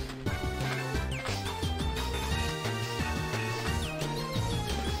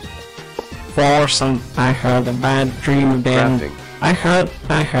 Forsen, I had a bad dream then. Crafting.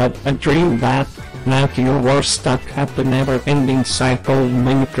 I had a dream that now you were stuck at the never-ending cycle of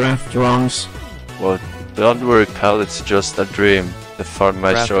Minecraft runs. Well, don't worry pal, it's just a dream. The fun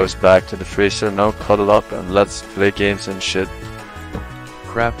might show us back to the freezer, now cuddle up and let's play games and shit.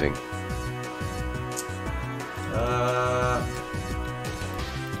 Crafting.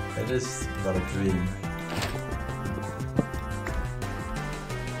 It is not a dream.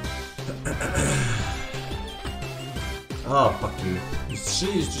 Oh, fuck you.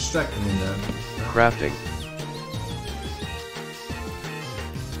 She's distracting me now. Crafting.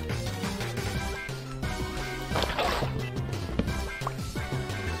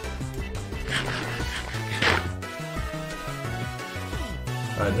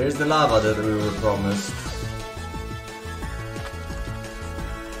 Alright, there's the lava that we were promised.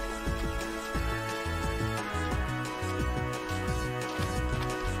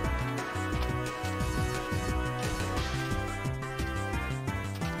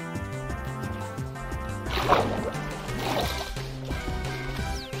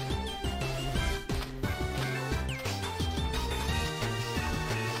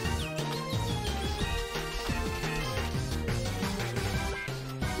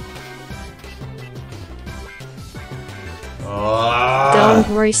 Don't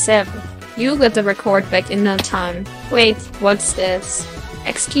worry, Seb. You'll get the record back in no time. Wait, what's this?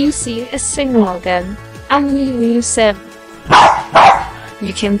 XQC is signal again. I'm leaving you, Seb.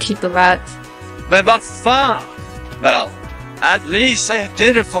 You can keep the rat. But what fun! Well, at least I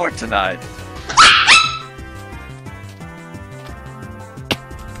did it for tonight.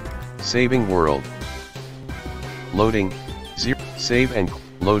 Saving world. Loading. 0. Save and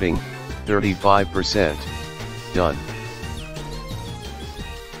loading. 35%. Done.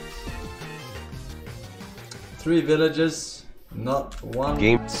 3 villages, not one.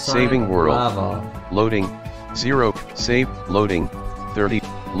 Game saving world. Lava. Loading. 0. Save. Loading. 30.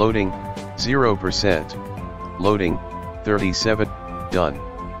 Loading. 0%. Loading. 37. Done.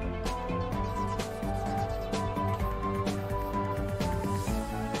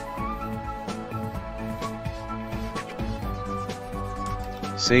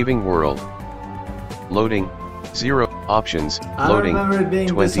 Saving world. Loading. 0. Options. Loading. I remember it being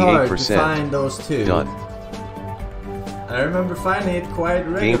 28%. Hard to find those two. Done. I remember finding it quite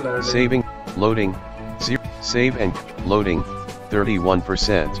regularly. Game saving. Loading. 0. Save and loading.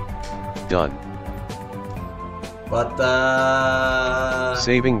 31%. Done. But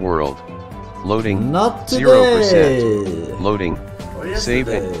saving world. Loading. Not today. 0%. Loading. Or save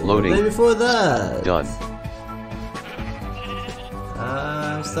and loading. The day before that. Done.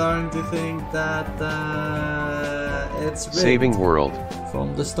 I'm starting to think that it's rigged. Saving world.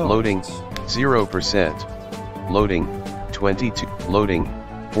 From the start. Loading. 0%. Loading. 22. Loading.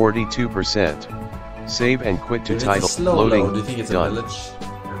 42%. Save and quit to title. It's a slow loading. Load. Do you think it's Done. a village?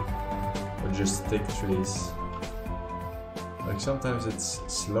 Or just thick trees? Like sometimes it's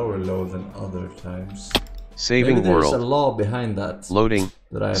slower load than other times. Saving Maybe world. There's a law behind that. Loading.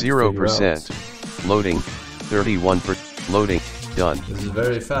 That I have 0%. Loading. 31%. Loading. Done. This is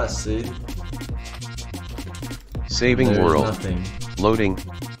very fast, see? Saving world. Nothing. Loading.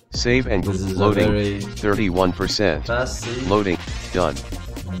 Save and this is loading. 31%. Fast, see? Loading. Done.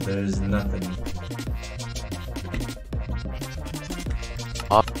 And there's nothing.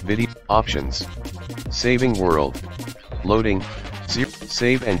 Video options. Saving world. Loading. 0.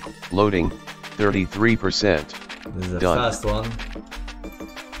 Save and loading. 33%. This is a Done. fast one.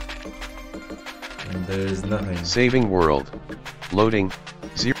 And there's nothing. Saving world. Loading.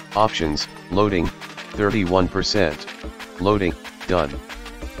 0. Options. Loading. 31%. Loading. Done.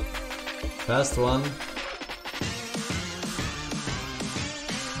 Fast one.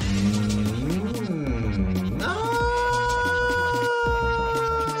 No!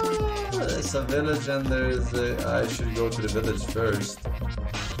 There's a village and there's a... I should go to the village first.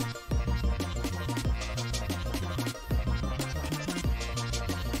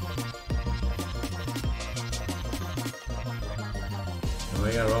 Am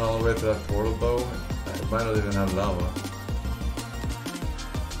I gonna run all the way to that portal though? It might not even have lava.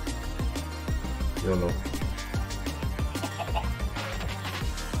 YOLO.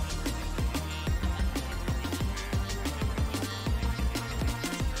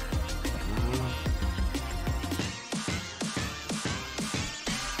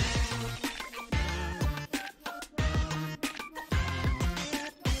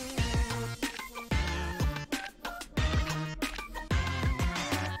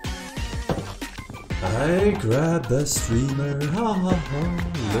 I grabbed the streamer, ha ha ha,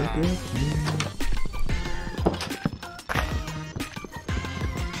 look at me.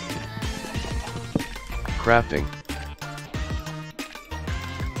 Crafting.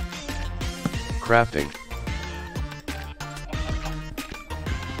 Crafting.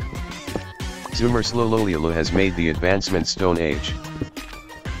 Zoomer Slololiolu has made the advancement Stone Age.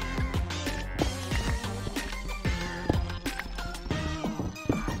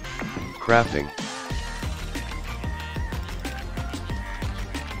 Crafting.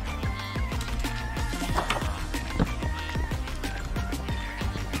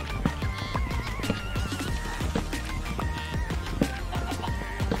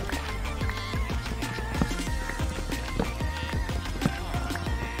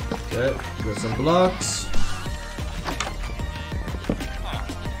 Okay, got some blocks.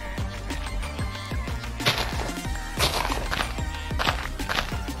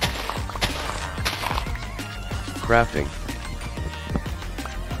 Crafting.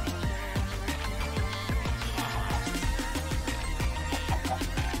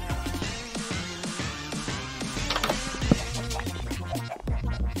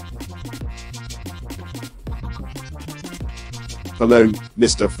 Hello,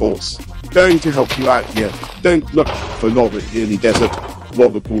 Mr. Force. Going to help you out here. Don't look for lava in the desert.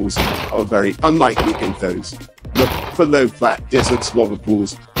 Lava pools are very unlikely in those. Look for low flat deserts. Lava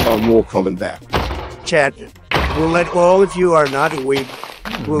pools are more common there. Chat, We'll let all if you are not weak.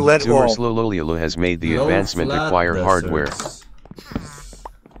 We'll let all. SterlingLion has made the No advancement flat acquire deserts. hardware.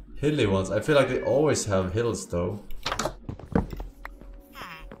 Hilly ones. I feel like they always have hills though.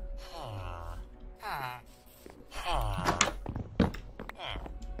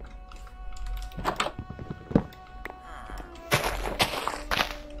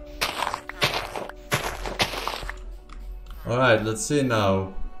 Alright, let's see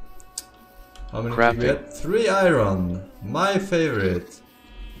now. How many did we get? 3 iron. My favorite.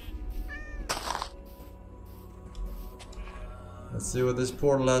 Let's see what this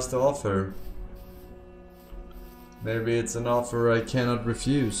portal has to offer. Maybe it's an offer I cannot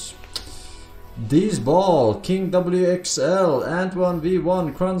refuse. D's Ball, King WXL, Antoine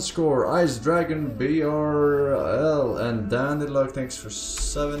V1, Crunch Score, Ice Dragon BRL, and Danny Luck, thanks for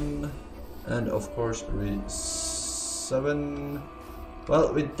 7. And of course, 7.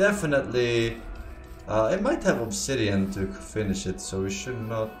 Well, we definitely. It might have obsidian to finish it, so we should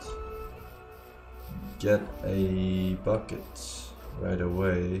not get a bucket right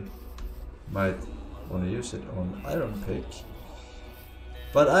away. Might want to use it on iron pick.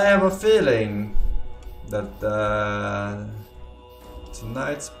 But I have a feeling that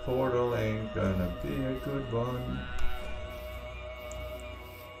tonight's portal ain't gonna be a good one.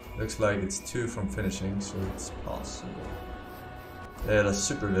 Looks like it's 2 from finishing, so it's possible. They had a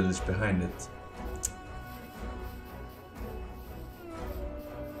super village behind it.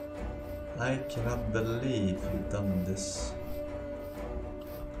 I cannot believe you've done this.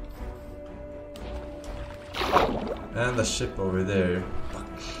 And the ship over there.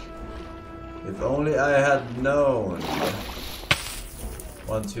 If only I had known.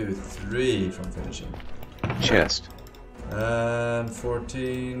 1, 2, 3 from finishing. Chest. And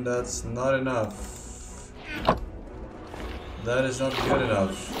 14, that's not enough. That is not good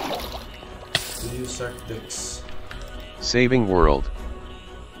enough. Do you suck dicks? Saving world.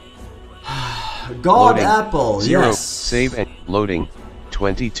 God Loading. apple, 0. yes. Save and loading.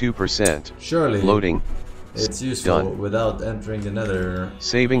 22%. Surely. Loading. It's useful Done. without entering the nether.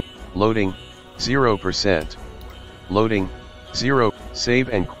 Saving. Loading. 0%. Loading. 0. Save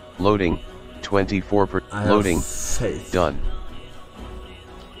and loading. 24%. Loading. Faith. Done.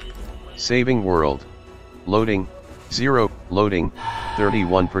 Saving world. Loading. 0. Loading.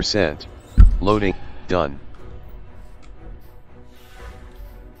 31%. Loading. Done.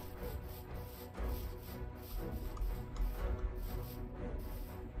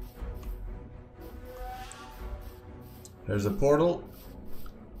 There's a portal.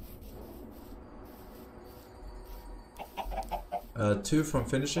 2 from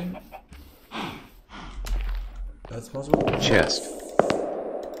finishing. That's possible. Chest.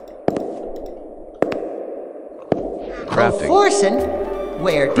 Oh, Crafting. Forsen,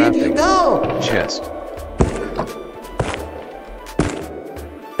 where did you go? Chest.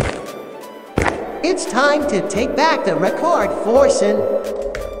 It's time to take back the record, Forsen.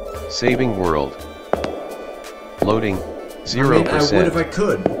 Saving world. Loading. 0%. I mean, I would if I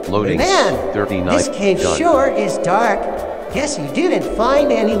could. Loading. Man, 39. this cave Done. sure is dark. Guess you didn't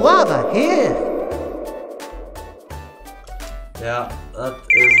find any lava here. Yeah, that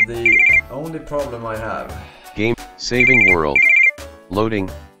is the only problem I have. Game. Saving world. Loading.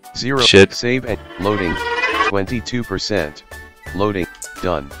 0. Shit. Save and loading. 22%. Loading.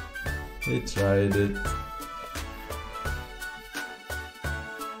 Done. He tried it.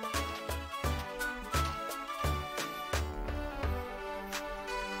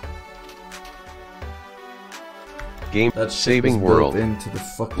 Game. That ship Saving is built world. into the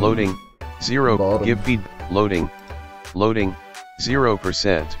fucking Loading. 0. bottom. Give feed. Loading. Loading.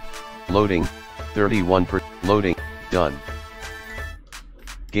 0%. Loading. 31%. Loading. Done.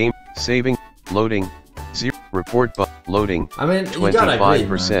 Game. Saving. Loading. 0. Report but loading. I mean, you gotta agree,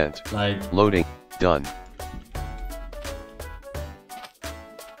 25%. man. Like, Loading. Done.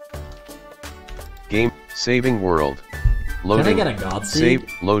 Game. Saving world. Loading. Can I get a god seed?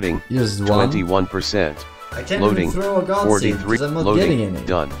 Save. Loading. Just one? 21%. I can't Loading. even throw a god seed 43. because I'm not Loading. getting any.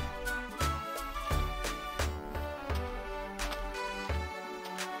 Done.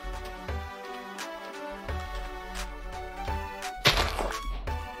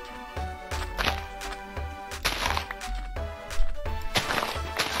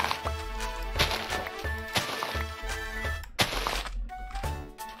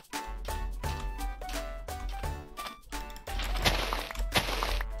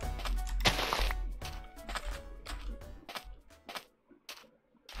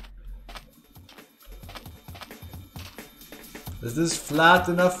 Is this flat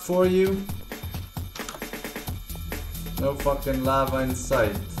enough for you? No fucking lava in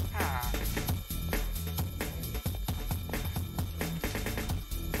sight.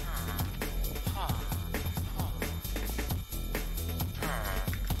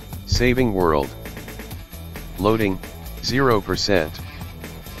 Saving world. Loading, 0%.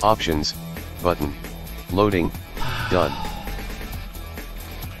 Options, button. Loading, done.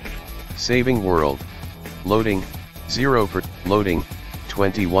 Saving world. Loading, 0%. Loading,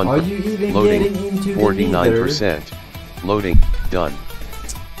 21%. Are you even loading, getting into 49%. Loading, done.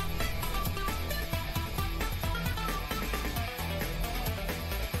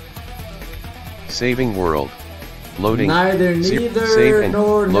 Saving world. Loading. Neither, neither, save and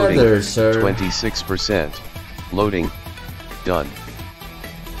nor loading. nether, sir. 26%. Loading. Done.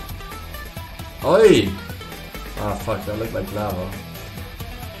 Oi! Ah, fuck, that looked like lava.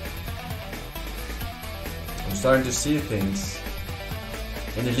 I'm starting to see things.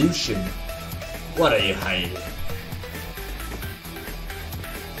 An illusion. What are you hiding?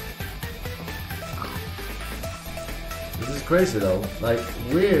 This is crazy though. Like,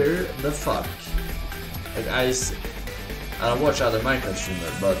 where the fuck? Like, I don't watch other Minecraft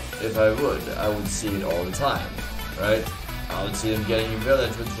streamers, but if I would see it all the time, right? I would see them getting a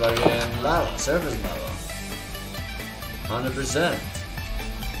village with fucking lava, surface lava. 100%.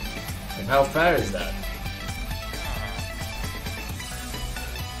 Like, how fair is that?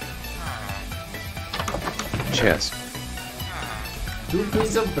 Chest. 2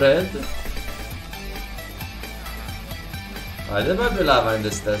 pieces of bread. Why there might be lava in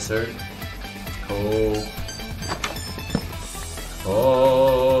this desert? Cool.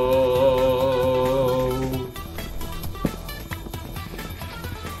 Oh.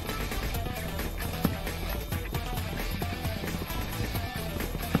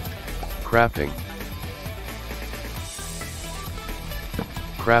 Crafting.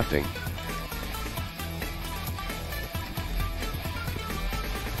 Crafting.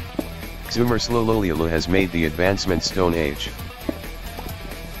 TheSeahorse has made the advancement Stone Age.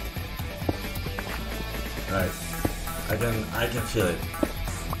 Right. I can feel it.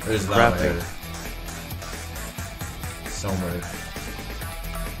 There's lava here. Somewhere.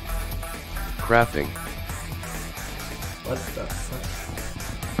 Crafting. What the fuck?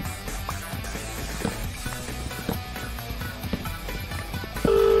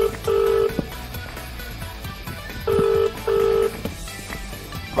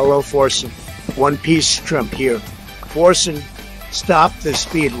 Hello, Forsen. One Piece Trump here. Forsen, stop the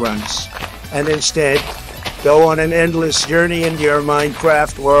speed runs, and instead, go on an endless journey into your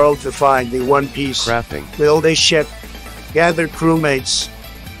Minecraft world to find the One Piece. Crafting. Build a ship, gather crewmates,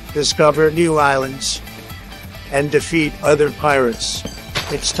 discover new islands, and defeat other pirates.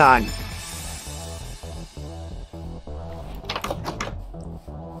 It's time.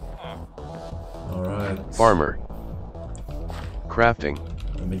 Alright. Farmer. Crafting.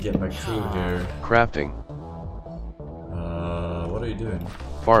 Let me get my crew here. Crafting. What are you doing?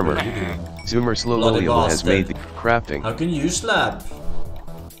 Farmer. What are you doing? TheSeahorse has made the crafting. How can you slap?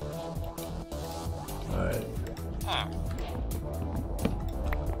 Alright.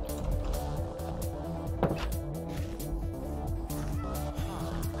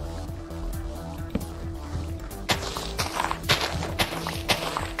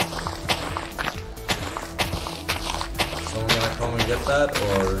 Someone gonna come and get that,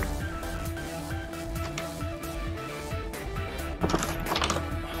 or?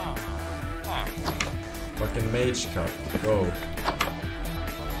 Fucking mage cup, go.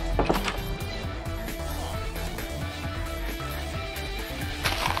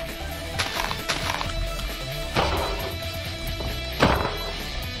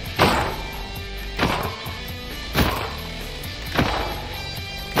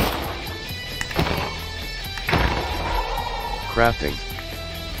 Crafting.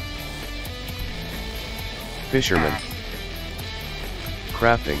 Fisherman.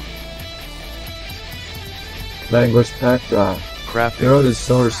 Crafting. Language pack drop. Crafting. Error the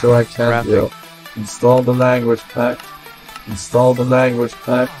source so I can't build. Install the language pack. Install the language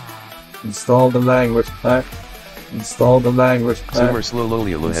pack. Install the language pack. Install the language pack.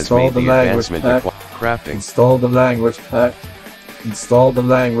 TheSeahorse has made the advancement crafting. Install the language pack. Install the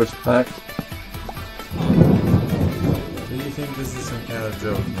language pack. Do you think this is some kind of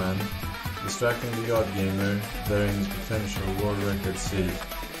joke, man? Distracting the God Gamer during his potential world record city.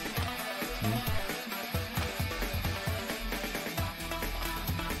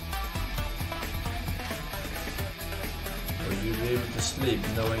 Will you be able to sleep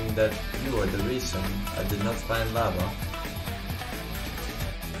knowing that you are the reason I did not find lava?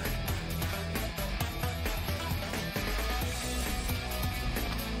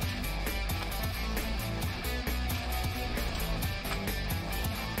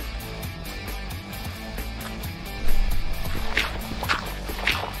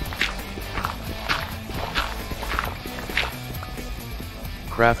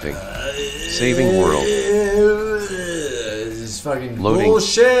 Crafting. Saving world. This is fucking Loading.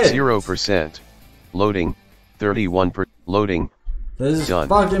 bullshit. 0%. Loading. 31%. Loading. This is Done.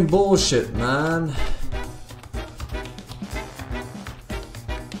 fucking bullshit, man.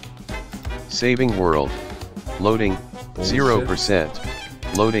 Saving world. Loading. Bullshit.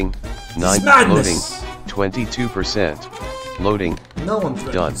 0%. Loading. 9. Loading. 22%. Loading. No one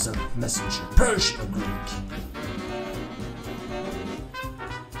Done. threatens a messenger, Persian or Greek.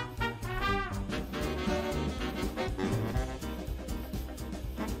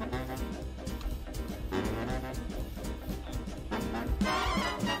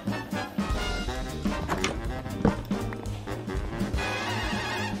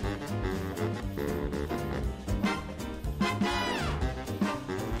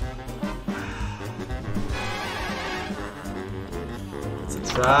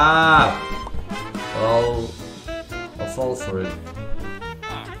 Trap! I'll fall for it.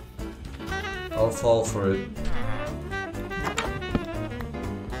 I'll fall for it.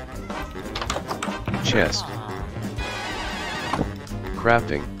 Chest.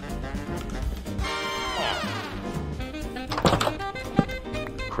 Crafting.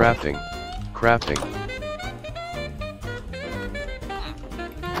 Crafting. Crafting.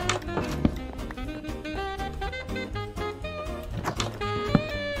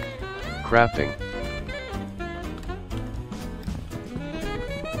 Crafting.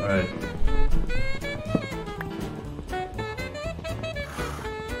 Alright.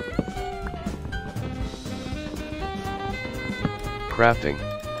 Crafting.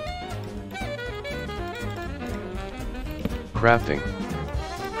 Crafting.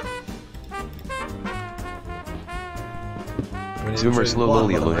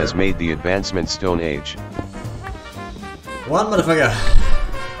 TheSeahorse has made the advancement Stone Age. One motherfucker.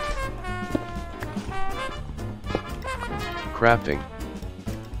 Crafting.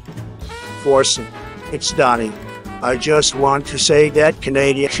 Forsen, it's Donnie. I just want to say that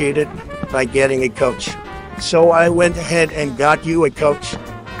Canada cheated by getting a coach. So I went ahead and got you a coach,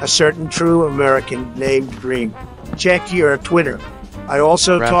 a certain true American named Dream. Check your Twitter. I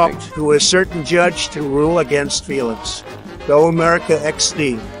also talked to a certain judge to rule against Felix. Go America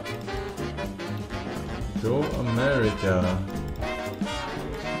XD. Go America.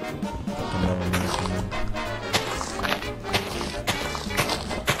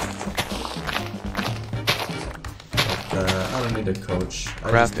 I don't need a coach.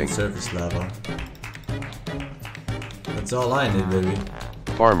 I just need surface level. That's all I need, baby.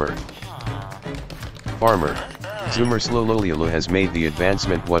 Farmer. Farmer. TheSeahorse has made the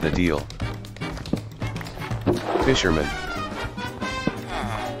advancement. What a deal. Fisherman.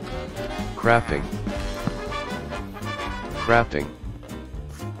 Crafting. Crafting.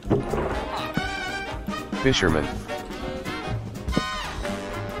 Fisherman.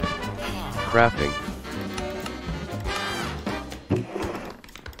 Crafting.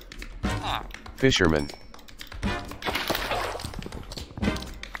 Fisherman.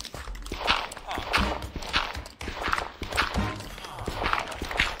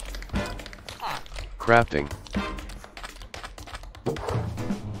 Crafting.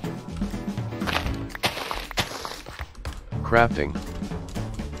 Crafting.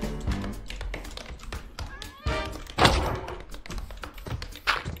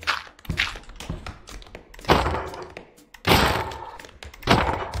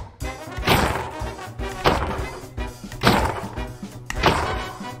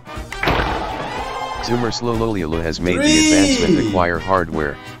 TheSeahorse has made the advancement acquire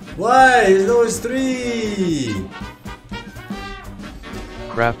hardware. Why? There's always 3!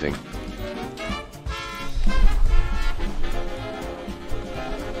 Crafting.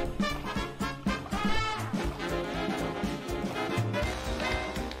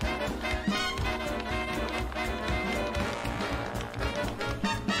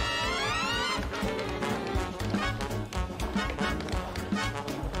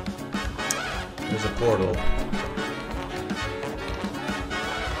 There's a portal.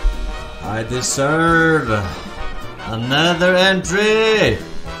 I deserve another entry!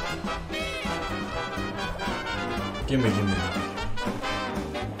 Gimme.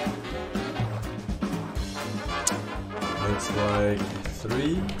 Looks like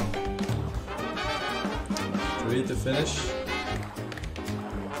 3. 3 to finish.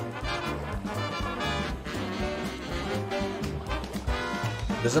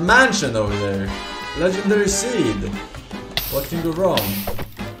 There's a mansion over there. Legendary seed. What can go wrong?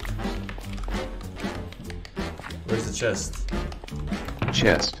 Where's the chest?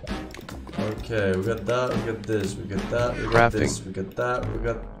 Chest. Okay, we got that, we got this, we got that, we got this, we got that, we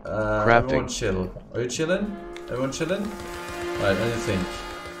got... everyone chill. Are you chilling? Everyone chilling? Right, let me think.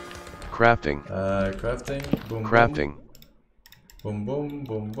 Crafting. Crafting. Boom. Crafting. Boom. Boom.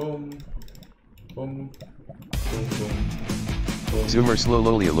 Boom. Boom. Boom. Boom. Boom. Zoomer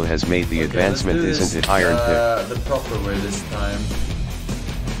Slololiolo has made the advancement, isn't it? Iron pick. The proper way this time.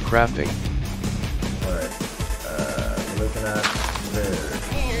 Crafting. Alright. Looking at there.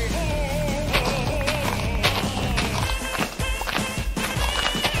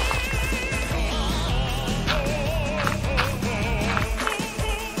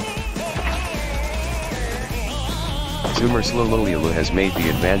 Zoomer Slololiolo has made the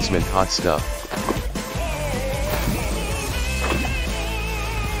advancement. Hot stuff.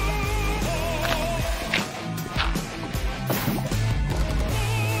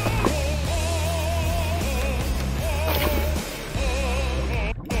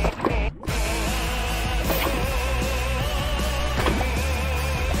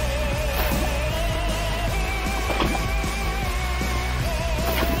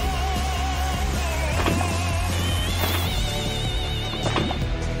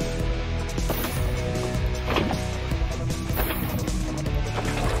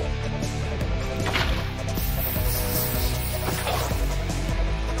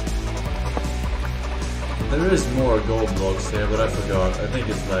 There is more gold blocks here, but I forgot. I think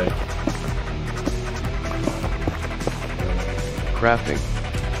it's like... Crafting.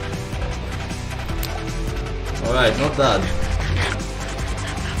 Alright, not bad.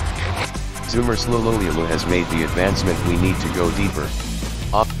 Zoomer Slololiolo has made the advancement. We need to go deeper.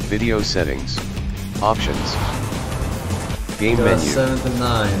 Video settings. Options. Game menu.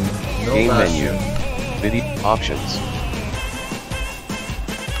 79. No Game bastion. menu. Video options.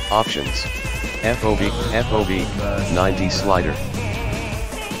 Options. FOV 90 slider.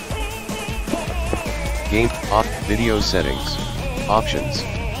 Game video settings. Options. 7,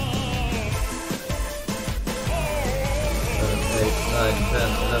 8, 9, 10,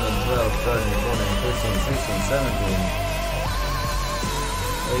 11, 12, 13, 14, 15, 16, 17,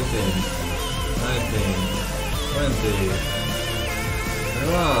 18, 19, 20,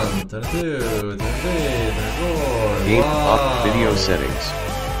 21, 22, 23, 24. Game wow. Video settings.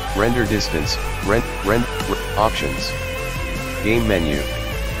 Render distance. Options. Game menu.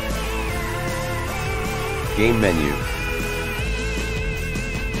 Game menu.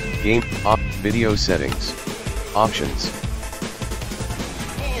 Game video settings. Options.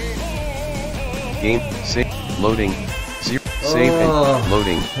 Game save loading. Save and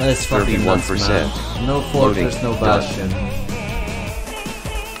loading. That's 31%. No fortress, no bastion.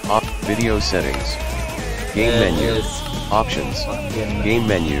 Video settings. Game menu. Options. Game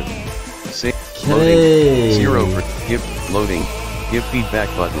menu. Save. Loading. 0 for give loading. Give feedback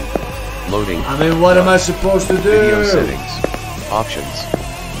button. Loading. I mean, what am I supposed to do? Video settings. Options.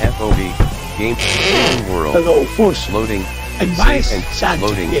 FOV. Game world. Hello, Forsen. Loading. Advice Save and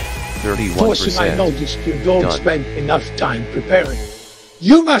loading. 31%. Forsen, I noticed you don't Done. spend enough time preparing.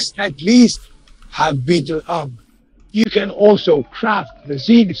 You must at least have beetle armor. You can also craft the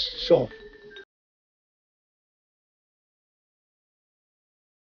Zenith sword.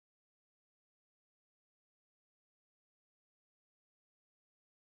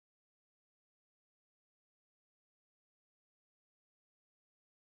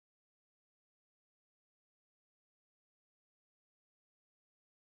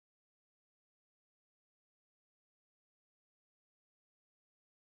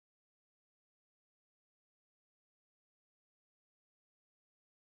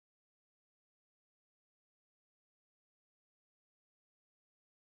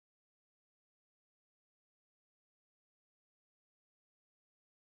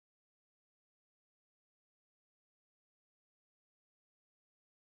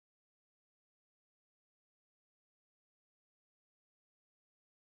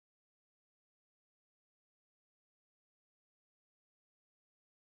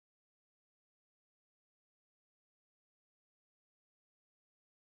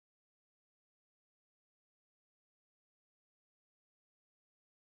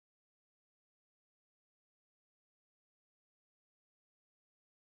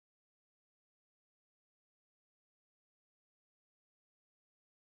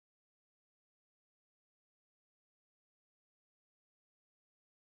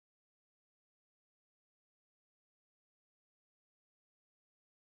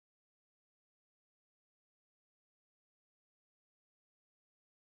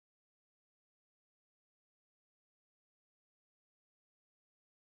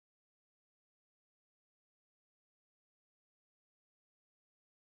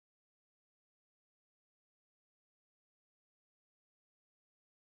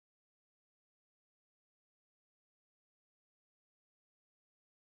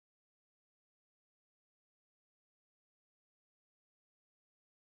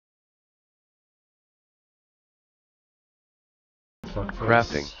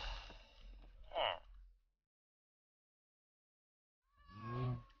 Crafting.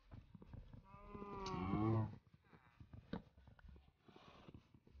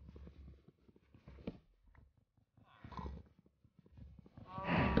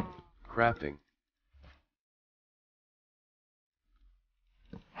 Crafting.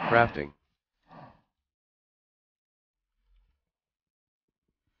 Crafting.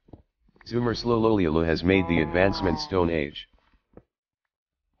 TheSeahorse has made the advancement Stone Age.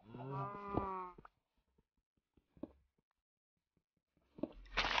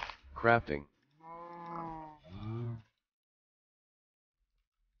 Crafting.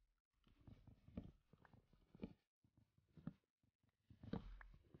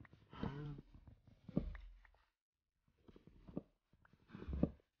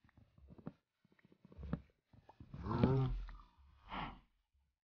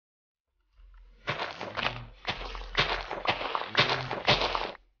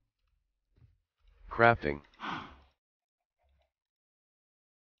 Crafting.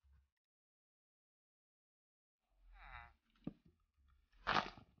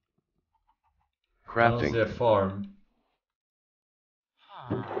 I don't see a farm.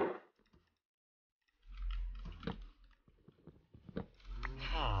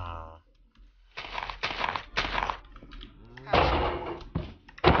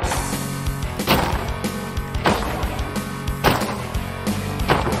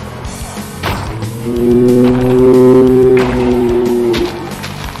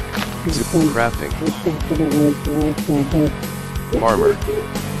 Crafting. Farmer.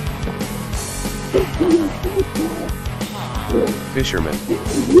 Fisherman.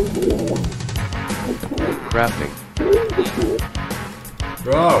 Crafting.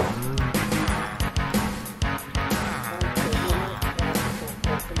 Bro.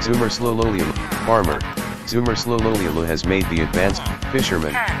 TheSeahorse Farmer. TheSeahorse has made the advanced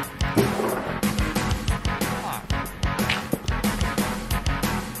fisherman.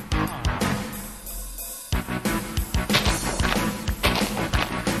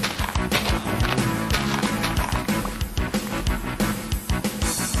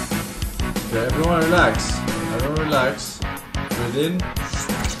 Okay, everyone relax. Everyone relax. Breathe in.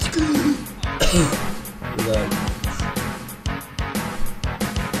 Breathe out.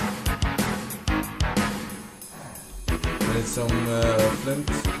 Need some flint.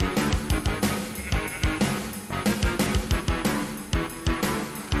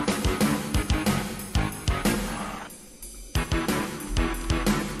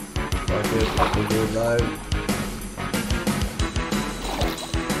 Fuck it, we'll do it live.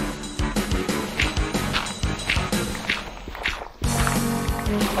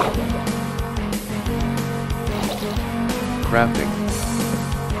 Crafting.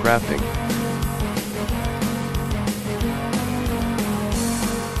 Crafting.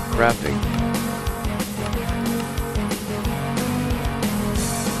 Crafting.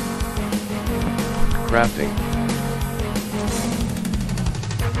 Crafting.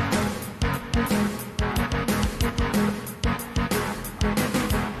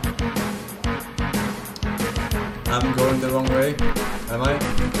 I'm going the wrong way, am I?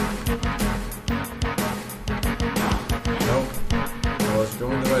 No, I was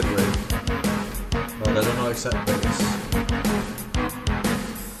going the right way, but I don't know exactly this.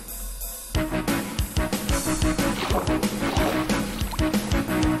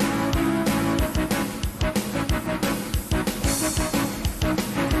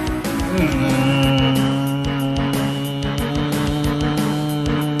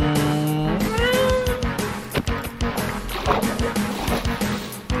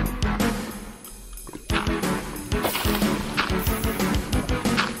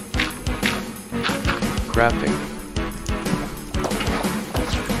 Crafting.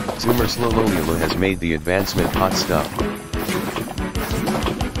 TheSeahorse has made the advancement hot stuff.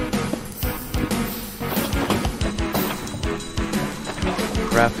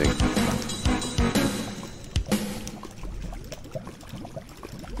 Crafting.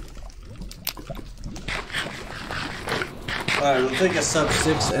 Alright, we'll take a sub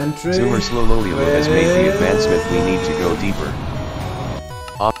 6 entry. TheSeahorse has made the advancement. We need to go deeper.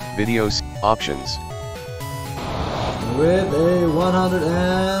 Videos, options. With a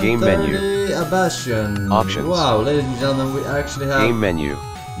 130 Game menu. Abastion. Options. Wow, ladies and gentlemen, we actually have... Game menu.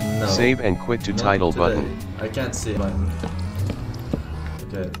 No. Save and quit to title today. button. I can't see a button.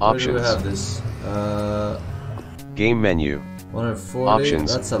 Okay, options. Where do we have this? Game menu. 140,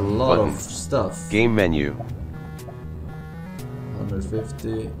 options. That's a lot button. of stuff. Game menu.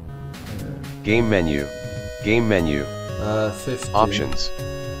 150. Game menu. Game menu. 50. Options.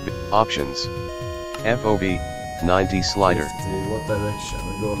 Options. FOB. 90 slider. What direction?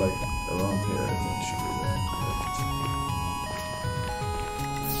 We go like around here, I think should be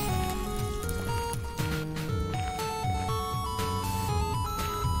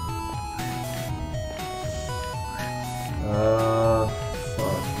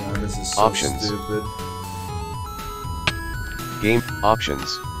fuck man, this is so Options. stupid. Game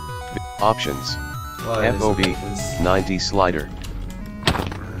options. Options. Why is FOB it this? 90 slider.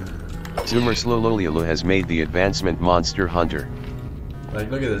 TheSeahorse has made the advancement Monster Hunter. Like,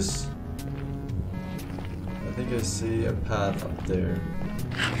 look at this. I think I see a path up there.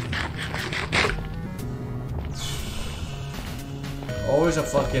 Always a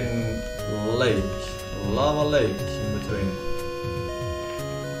fucking lake. Lava lake in between.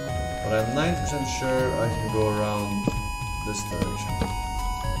 But I'm 90% sure I can go around this direction.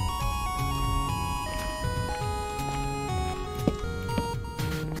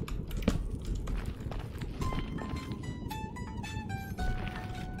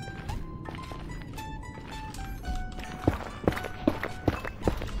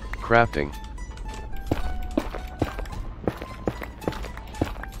 Crafting.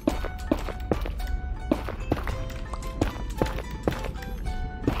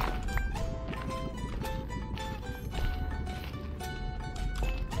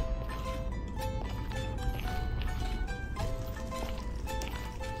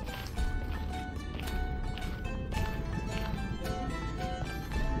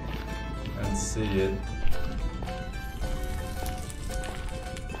 And see it.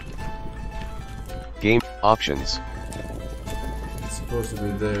 Game options. It's supposed to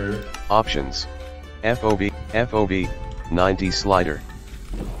be there. Options. FOB 90 slider.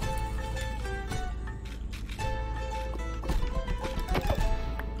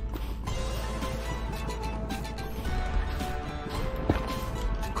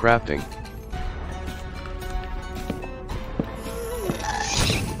 Crafting.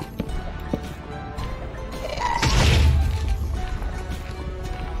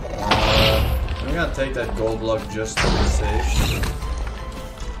 I'm gonna take that gold block just to be safe.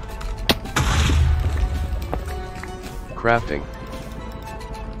 Crafting.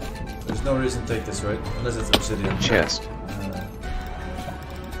 There's no reason to take this, right? Unless it's obsidian. Chest. Yeah,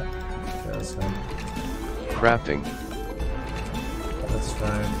 that's fine. Crafting. That's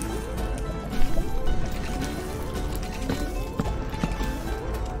fine.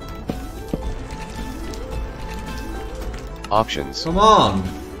 Options. Come on!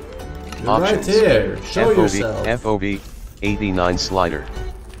 You're Options. right here. Show FOB, yourself. FOB 89 slider.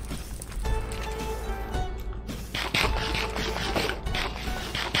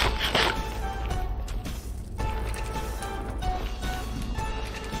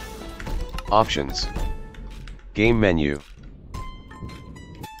 Options. Game menu.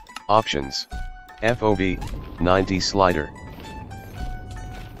 Options. FOB 90 slider.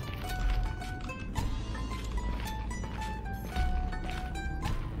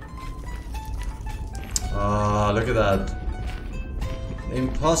 Ah, look at that.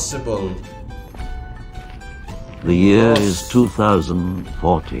 Impossible. The year is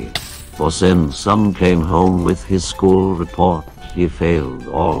 2040. Forsen's son came home with his school report. He failed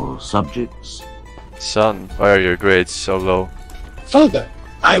all subjects. Son, why are your grades so low? Father,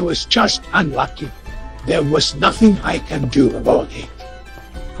 I was just unlucky. There was nothing I can do about it.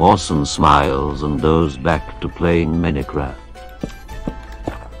 Forsen smiles and goes back to playing Minecraft.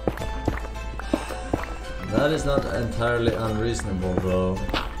 That is not entirely unreasonable, bro.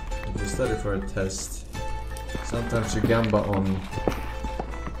 If you study for a test, sometimes you gamba on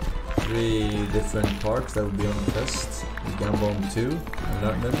 3 different parts that will be on the test. You gamba on 2 and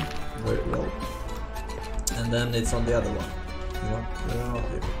learn them very well. And then it's on the other one. You know, they're not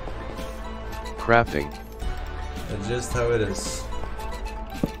here. Crafting. It's just how it is.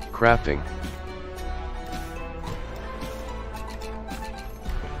 Crafting.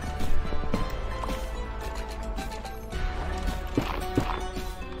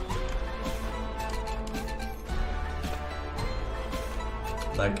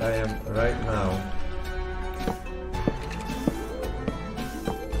 Like I am right now.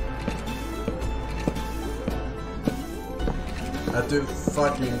 I had to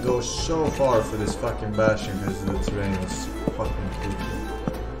fucking go so far for this fucking bashing because the terrain was fucking creepy.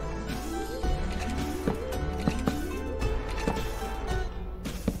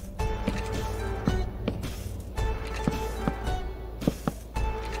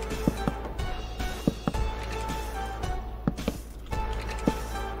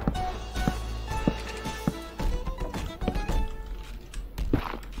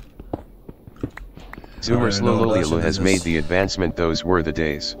 TheSeahorse has made the advancement. Those were the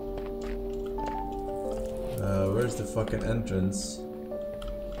days. Where's the fucking entrance?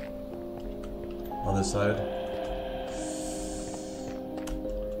 Other side.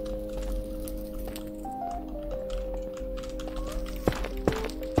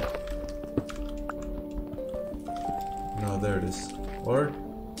 No, there it is. Or?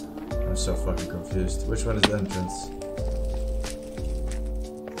 I'm so fucking confused. Which one is the entrance?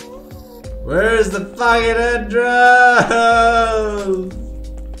 Where's the fucking entrance?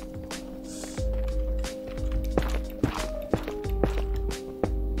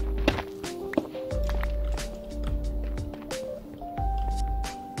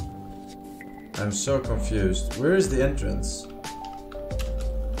 I'm so confused. Where is the entrance?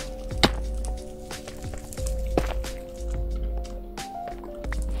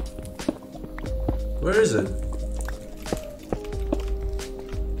 Where is it?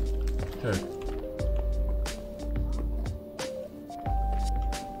 Here.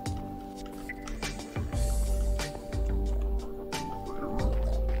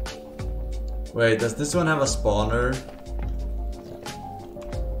 Wait, does this one have a spawner?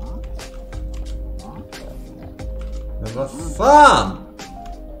 Vad fan?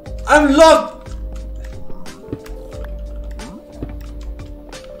 I'm locked!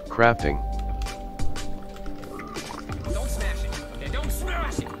 Crafting. Don't smash it. Okay, don't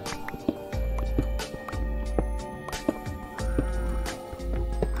smash it.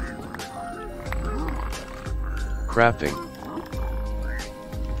 Crafting.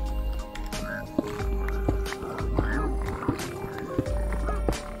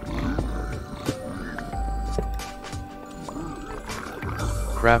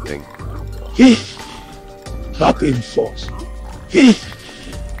 Crafting. Not in force.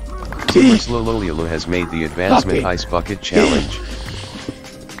 TheSeahorse has made the Advancement Ice Bucket Challenge.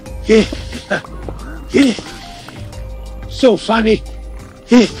 So funny.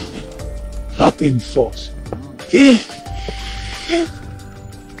 Not in force.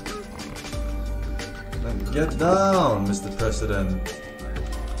 Get down, Mr. President.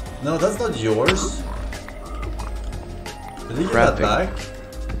 No, that's not yours. Did he get that back?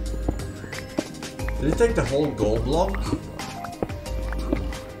 Did he take the whole gold block?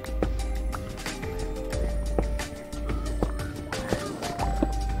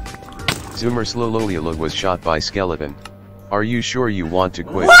 TheSeahorse was shot by skeleton. Are you sure you want to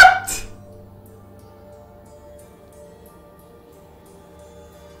quit? What?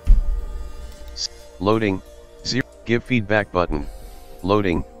 Loading. Give feedback button.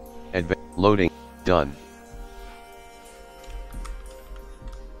 Loading. Loading. Done.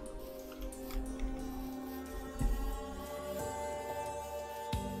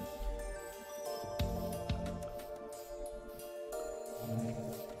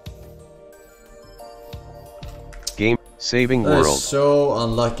 Game saving That world. Is so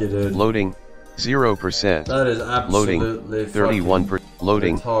unlucky, dude. Loading 0%. That is absolutely loading 31%.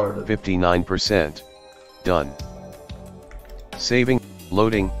 Loading 59%. Done. Saving.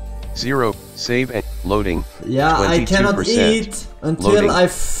 Loading 0. Save and loading. Yeah, 22%. I cannot eat until loading, I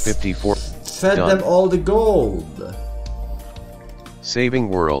 54. fed Done. them all the gold. Saving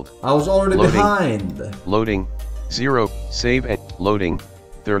world. I was already loading, behind. Loading 0. Save and loading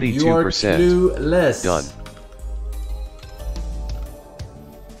 32%. You are clueless. Done.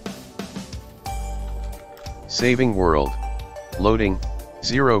 Saving world. Loading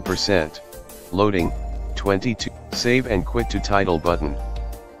 0%. Loading 22. Save and quit to title button.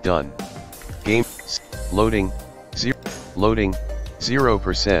 Done. Game. Loading 0. Loading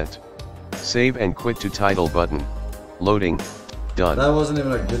 0%. Save and quit to title button. Loading. Done. That wasn't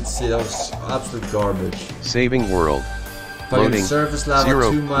even a good see. That was absolute garbage. Saving world. Loading surface lava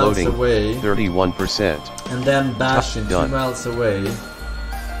 0. 2 miles Loading away. 31%. And then bashing 2 miles away. Game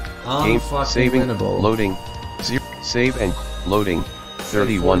Unfucking saving. winnable. Loading 0. Save and loading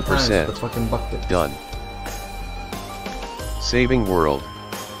 31%. The fucking bucket. Done. Saving world.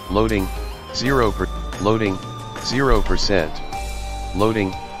 Loading 0. Loading 0%.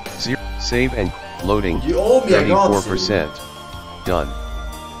 Loading 0. Save and loading you owe me 34%. Done.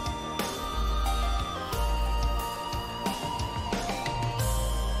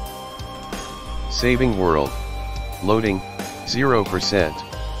 Saving world. Loading 0%.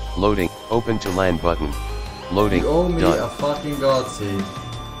 Loading. Open to land button. Loading. You owe me done. a fucking godsend.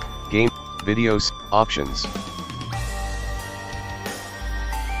 Game. Videos. Options.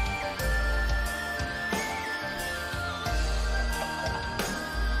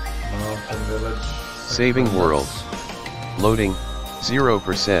 Village. Saving world. Loading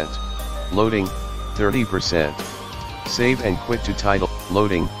 0%. Loading 30%. Save and quit to title.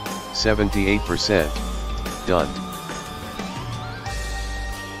 Loading 78%. Done.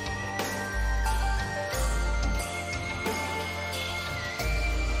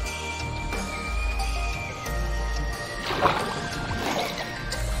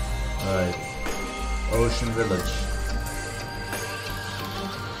 Ocean Village.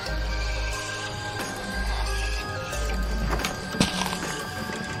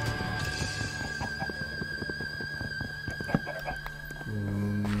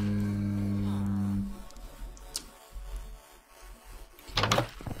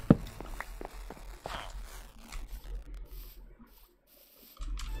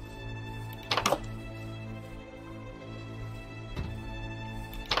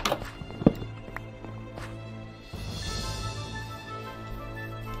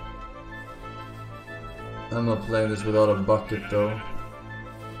 I'm not playing this without a bucket though.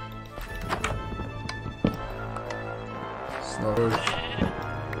 It's not worth.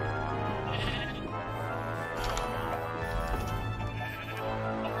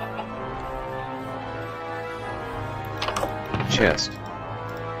 Chest.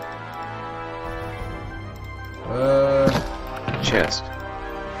 Chest.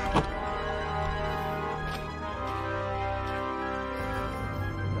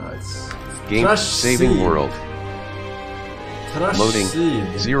 Game Crush saving seed. world. Crush Loading seed.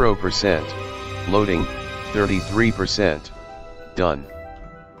 0%. Loading 33%. Done.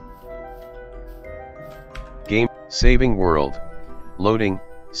 Game saving world. Loading,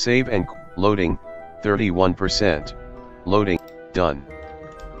 save and loading 31%. Loading, done.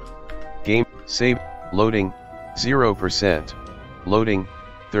 Game save, loading 0%. Loading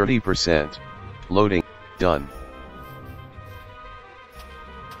 30%. Loading, done.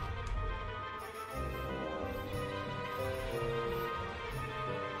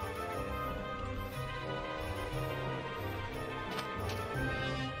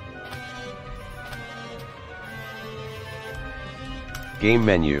 Game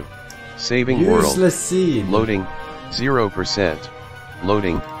menu. Saving Useless world. seed. Loading 0%.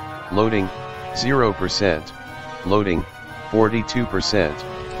 Loading. Loading 0%. Loading 42%.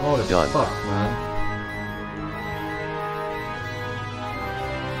 Holy Done. fuck, man.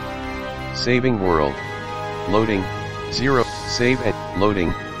 Saving world. Loading 0. Save and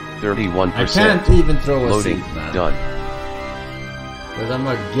loading 31%. I can't even throw a loading, seed, man. Done. Because I'm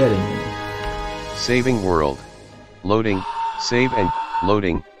not getting it. Saving world. Loading. Save and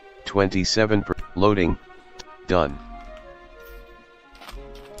loading 27%. Loading. Done.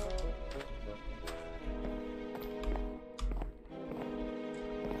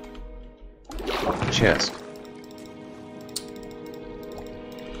 Chest.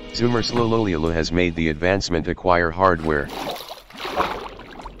 TheSeahorse has made the advancement acquire hardware.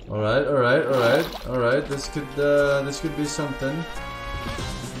 Alright. This could be something.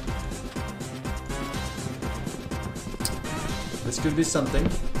 This could be something.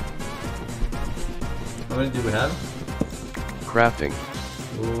 How many do we have? Crafting.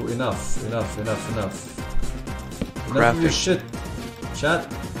 Oh, enough. Enough Crafting. of your shit.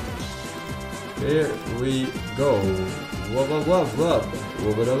 Chat. Here we go. Wub.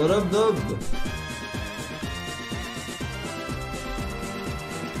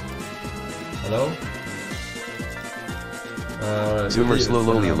 Hello?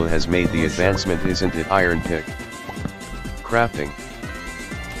 TheSeahorse has made the advancement, isn't it? Iron pick. Crafting.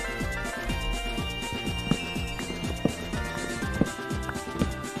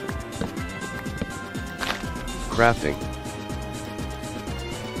 Crafting.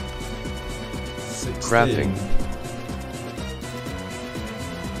 16. Crafting.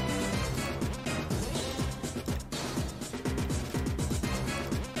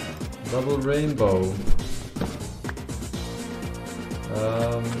 Double rainbow.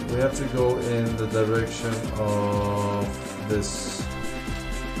 We have to go in the direction of this.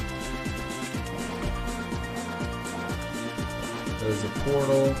 There's a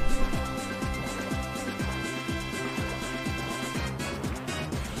portal.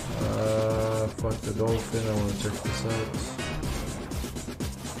 Fuck the dolphin, I want to check this out.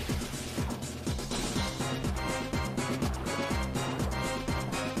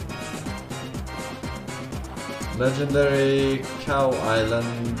 Legendary Cow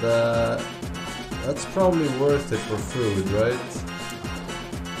Island, that's probably worth it for food, right?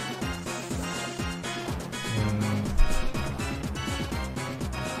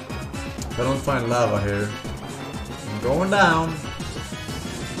 If I don't find lava here, I'm going down.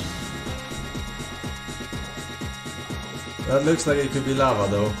 That looks like it could be lava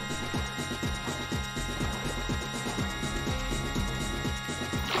though.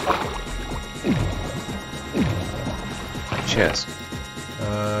 Chest. I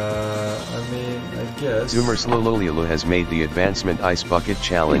mean, I guess. TheSeahorse has made the advancement ice bucket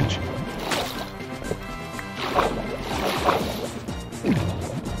challenge.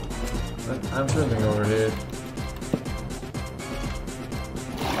 I'm swimming over here.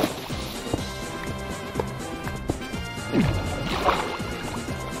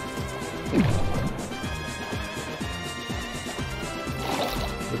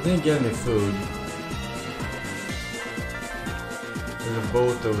 didn't get any food. There's a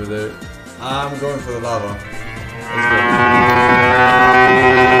boat over there. I'm going for the lava. Let's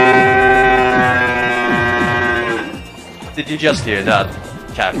go. Did you just hear that,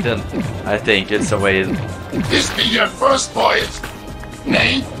 Captain? I think it's a whale. This be your first voyage?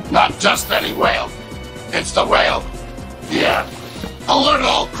 Nay, not just any whale. It's the whale. Yeah. Alert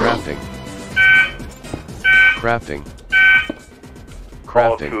all crew. Crafting.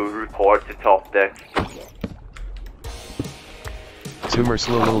 All crew report to top deck.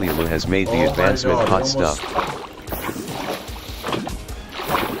 TheSeahorse has made the advancement hot stuff.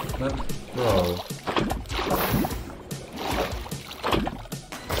 Bro.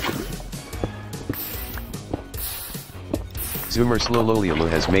 TheSeahorse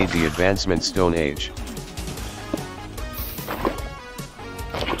has made the advancement Stone Age.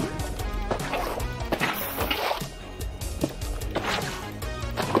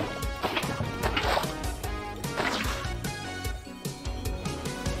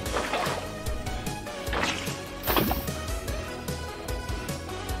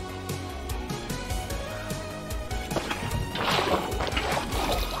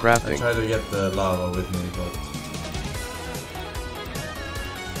 Crafting. I tried to get the lava with me, but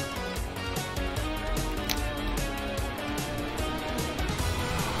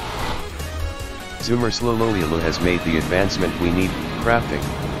TheSeahorse has made the advancement we need. Crafting.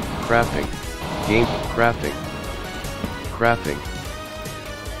 Game.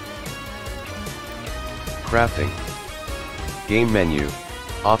 Crafting. Game menu.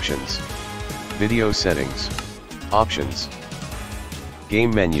 Options. Video settings. Options.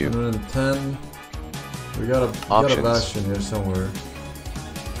 Game menu. 110. We got a bastion here somewhere.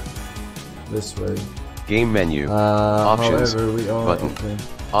 This way. Game menu. Options. However, we are button. Okay.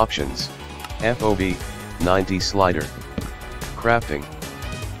 Options. FOV. 90 slider. Crafting.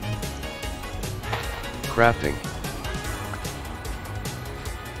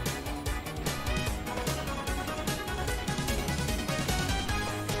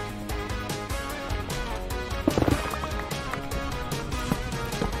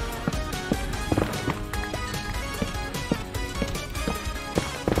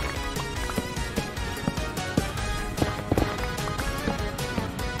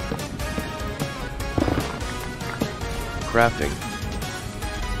 Crafting.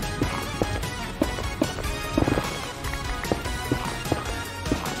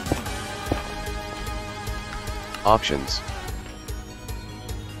 Options.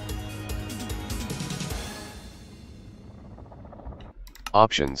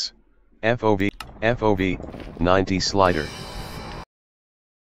 Options. FOV 90 slider.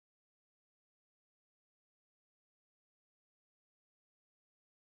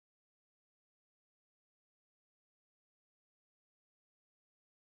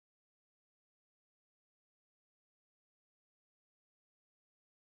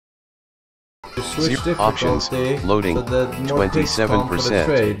 Options. Loading.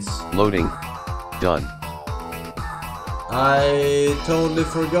 27%. Loading. Done. I totally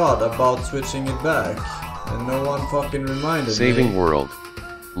forgot about switching it back, and no one fucking reminded me. Saving world.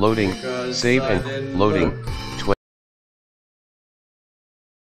 Loading. Save and loading.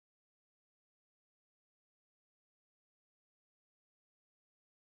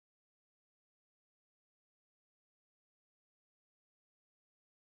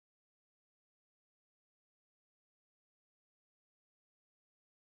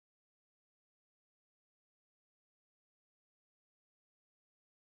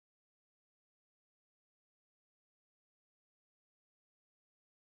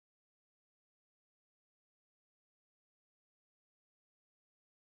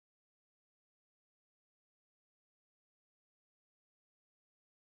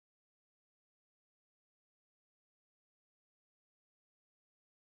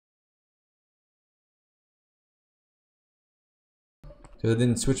 Because I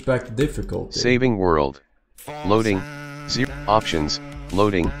didn't switch back to difficulty. Saving world. Loading. 0 options.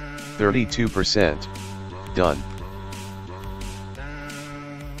 Loading. 32%. Done.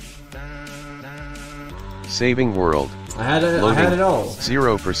 Saving world. I had it all.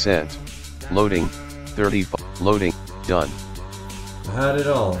 0%. Loading. 30. Loading. Done. I had it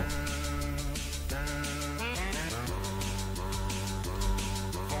all.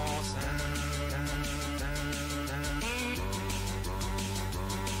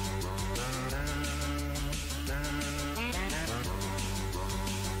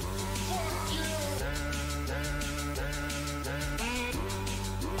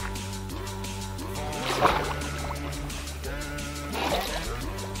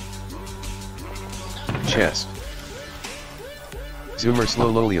 Chest.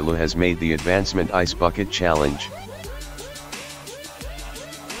 SterlingLion has made the Advancement Ice Bucket Challenge.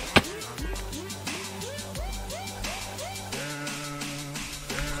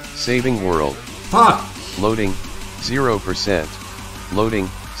 Saving world. Fuck! Loading, 0%. Loading,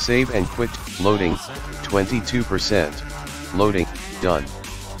 save and quit. Loading, 22%. Loading, done.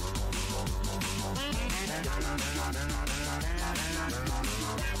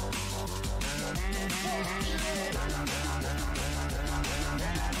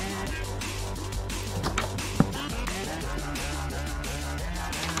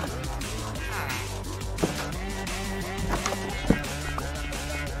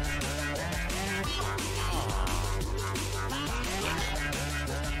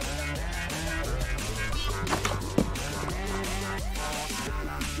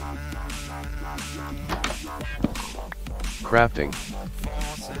 Crafting.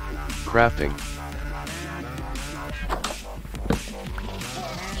 Crafting.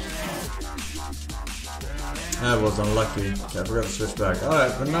 I was unlucky. I forgot to switch back.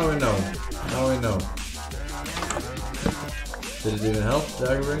 Alright, but now we know. Now we know. Did it even help,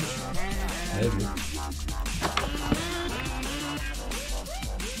 dagger range? Maybe.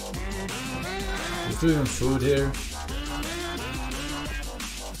 Is there even food here?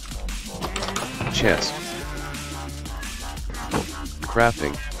 Chest.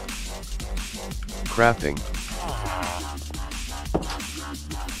 Crafting. Crafting.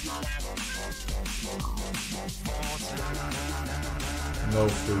 No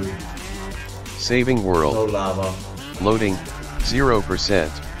food. Saving world. No lava. Loading,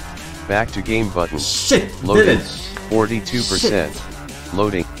 0%. Back to game button. Shit! Loading, Did it. 42%. Shit.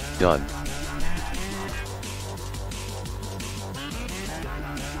 Loading, done.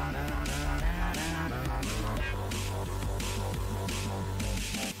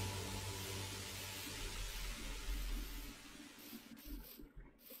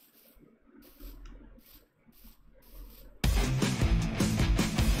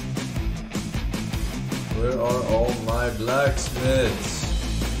 Where are all my blacksmiths?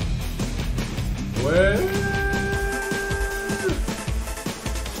 Where?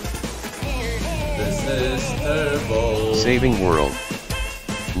 This is terrible. Saving world.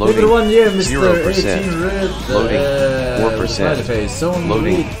 Loading, Give it 1 year, Mr. 0%. 18 red. Loading, 4%. Face. Zone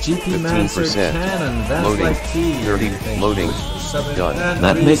Loading, lead, GP Mancer 15%. Cannon, Vance Loading, like T. 30. Loading, done.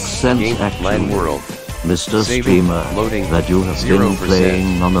 That makes sense Game actually, LAN world. Mr. Saving, Streamer, loading, that you have 0%. been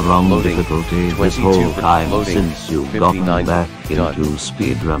playing on the wrong Loading, difficulty this 22%. whole time Loading, since you've gotten 59. back Done. into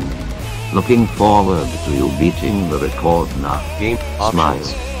speedrun. Looking forward to you beating the record now. Game Smile.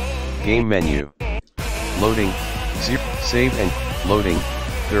 options. Game menu. Loading, 0. Save and loading,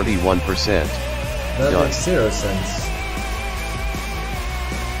 31%. That Done. makes 0 sense.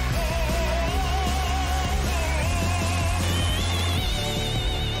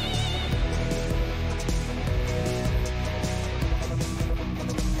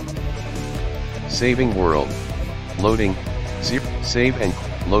 Saving world. Loading, 0. Save and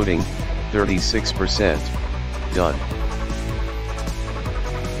loading, 36%. Done.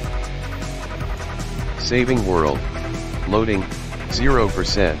 Saving world. Loading,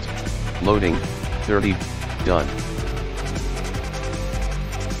 0%. Loading, 30. Done.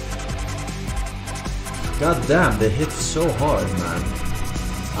 God damn, they hit so hard, man.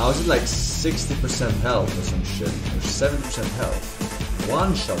 I was at like 60% health or some shit, or 70% health.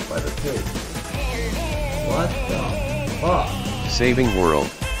 One shot by the pig. What the fuck? Saving world.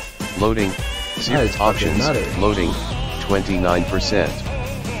 Loading, 0. Options. Loading, 29%.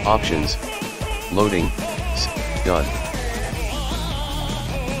 Options. Loading. Done.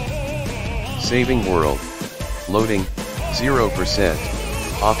 Saving world. Loading, 0%.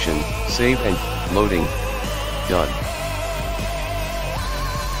 Option. Save and loading. Done.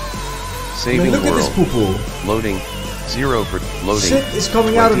 Saving look at world. this poo-poo. Loading, 0 for loading. Shit is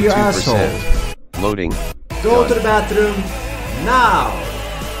coming out of your 22%. asshole. Loading. Go done. to the bathroom now.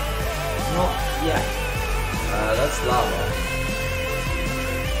 No, yeah. That's lava.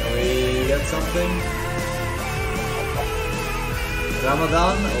 Can we get something?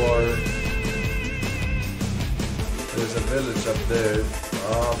 Ramadan or there's a village up there.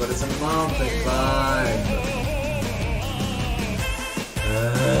 Oh, but it's a mountain climb.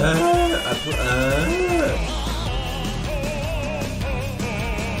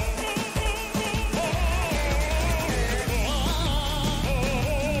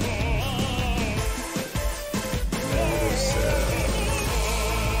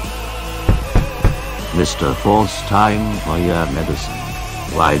 Mr. Force, time for your medicine.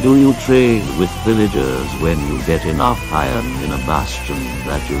 Why do you trade with villagers when you get enough iron in a bastion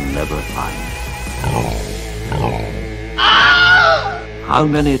that you'll never find? How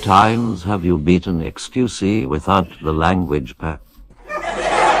many times have you beaten XQC without the language pack?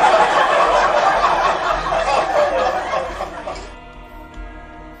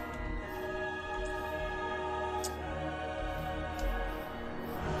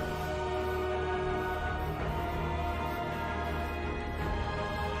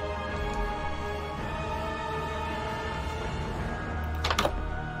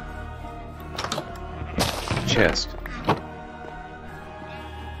 Chest.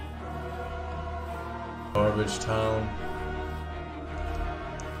 Garbage town.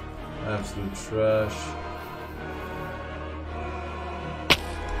 Absolute trash.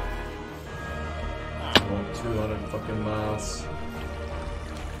 Walk 200 fucking miles.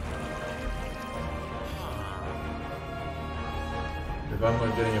 If I'm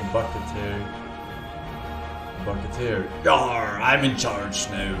not getting a bucketeer. Yarr, I'm in charge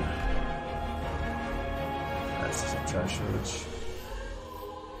now. That's some trash village.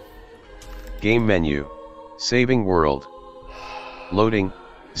 Game menu. Saving world. Loading.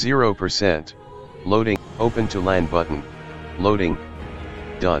 0%. Loading. Open to land button. Loading.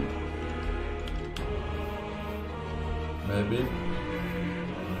 Done. Maybe.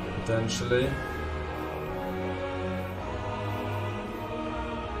 Potentially.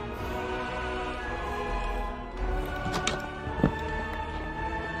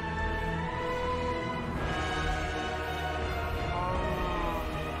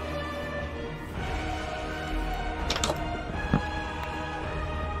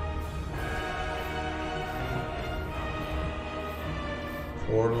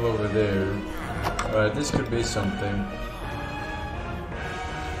 Portal over there. Alright, this could be something.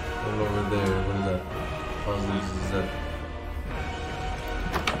 Portal over there. What is that? Puzzles is that?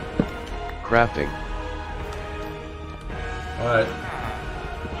 Crafting. Alright.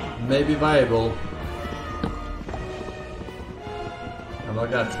 Maybe viable. I'm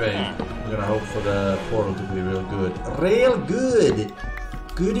not gonna trade. I'm gonna hope for the portal to be real good. Real good!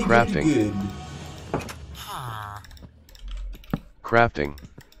 Goody, Crafting. goody, good. Crafting.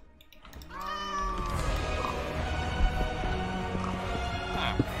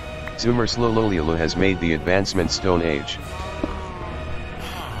 TheSeahorse has made the advancement Stone Age.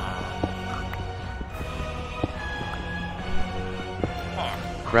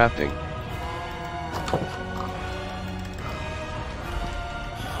 Crafting.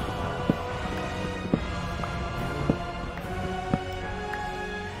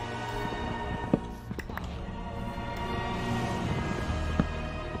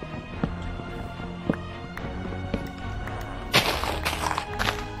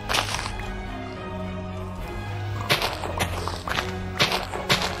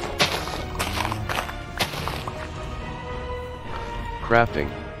 Crafting.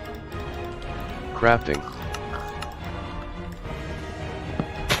 Crafting.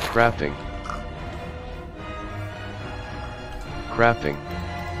 Crafting. Crafting.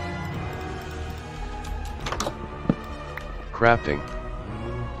 Crafting.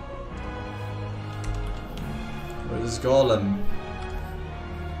 Where's this golem?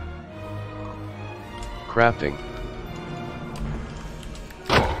 Crafting.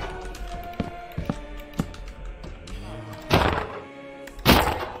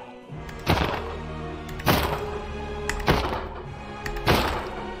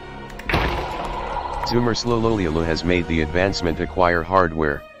 TheSeahorse has made the advancement acquire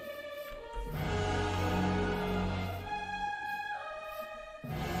hardware.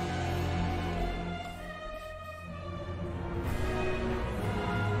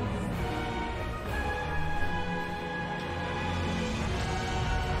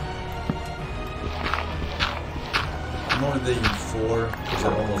 I'm only thinking 4, because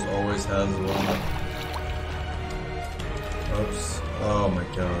it almost always has one. Oops. Oh my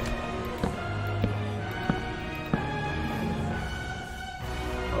god.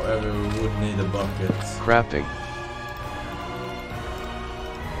 However, we would need a bucket. Crafting.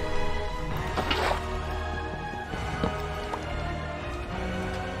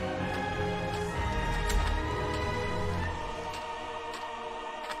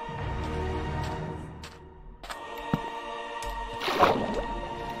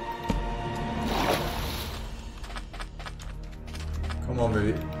 Come on,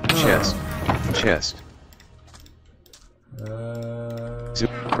 baby. Chest. Chest.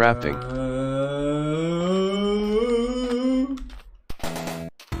 Crafting.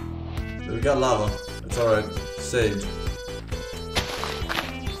 We got lava. It's alright. Saved.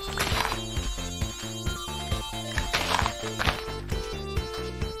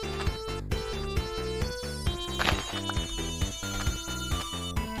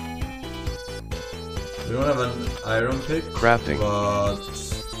 We don't have an iron pick. Crafting. But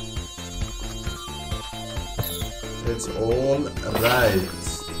it's all right.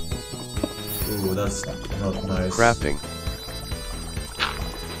 Ooh, that's not nice. Crafting.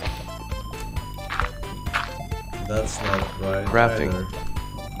 That's not right. Crafting. Either.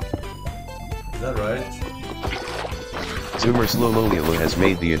 Is that right? Zoomer Slowlolilo has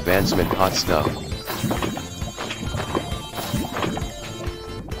made the advancement hot stuff.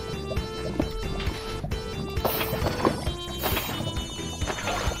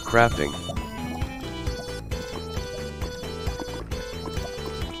 Crafting.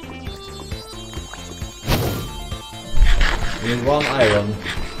 We need 1 iron.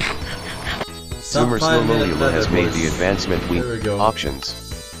 Zoomer Slowlolilo has made the advancement options.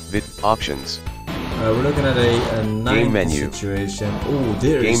 Options. We're looking at a game menu situation. Oh,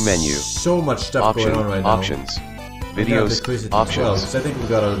 there game is menu. So much stuff going on right now. Options. Videos. Options. I think we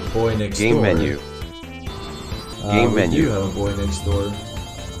got a boy next game door. Menu. Game we menu. do have a boy next door.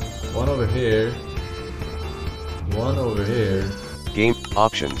 One over here. One over here. Game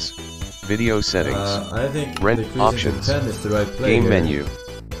options. Video settings. I think rent options. 10 is the right play game here. menu.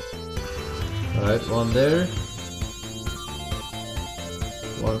 Alright, one there.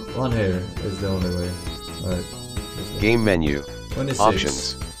 One here is the only way. Alright. Game menu. 26.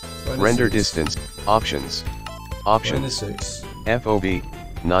 Options. 26. Render distance. Options. Options. 26. FOV.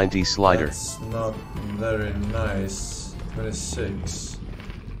 90 slider. That's not very nice. 26.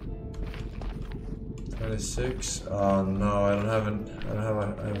 26. Oh no, I have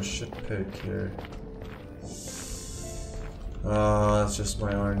a shit pick here. That's just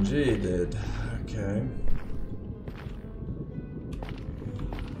my RNG did. Okay.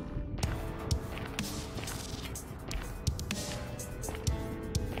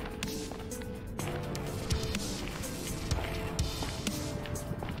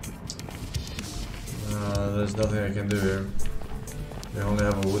 There's nothing I can do here. I only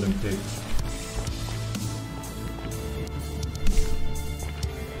have a wooden pick.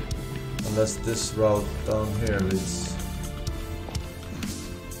 Unless this route down here leads.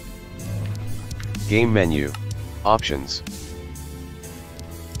 Game menu. Options.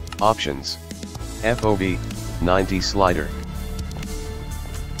 Options. FOV. 90 slider.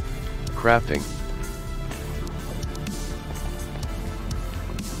 Crafting.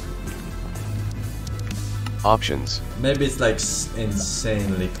 Options. Maybe it's like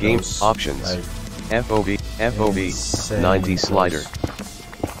insanely close. Game options. Like FOV. FOV. 90 slider.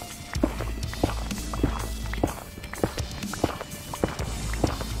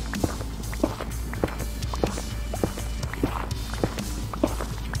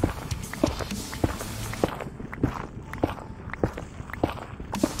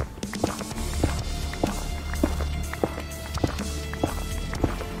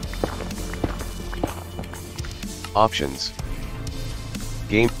 Options.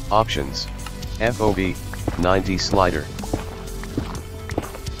 Game options. FOV. 90 slider.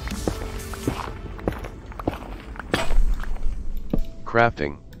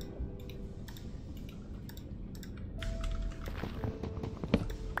 Crafting.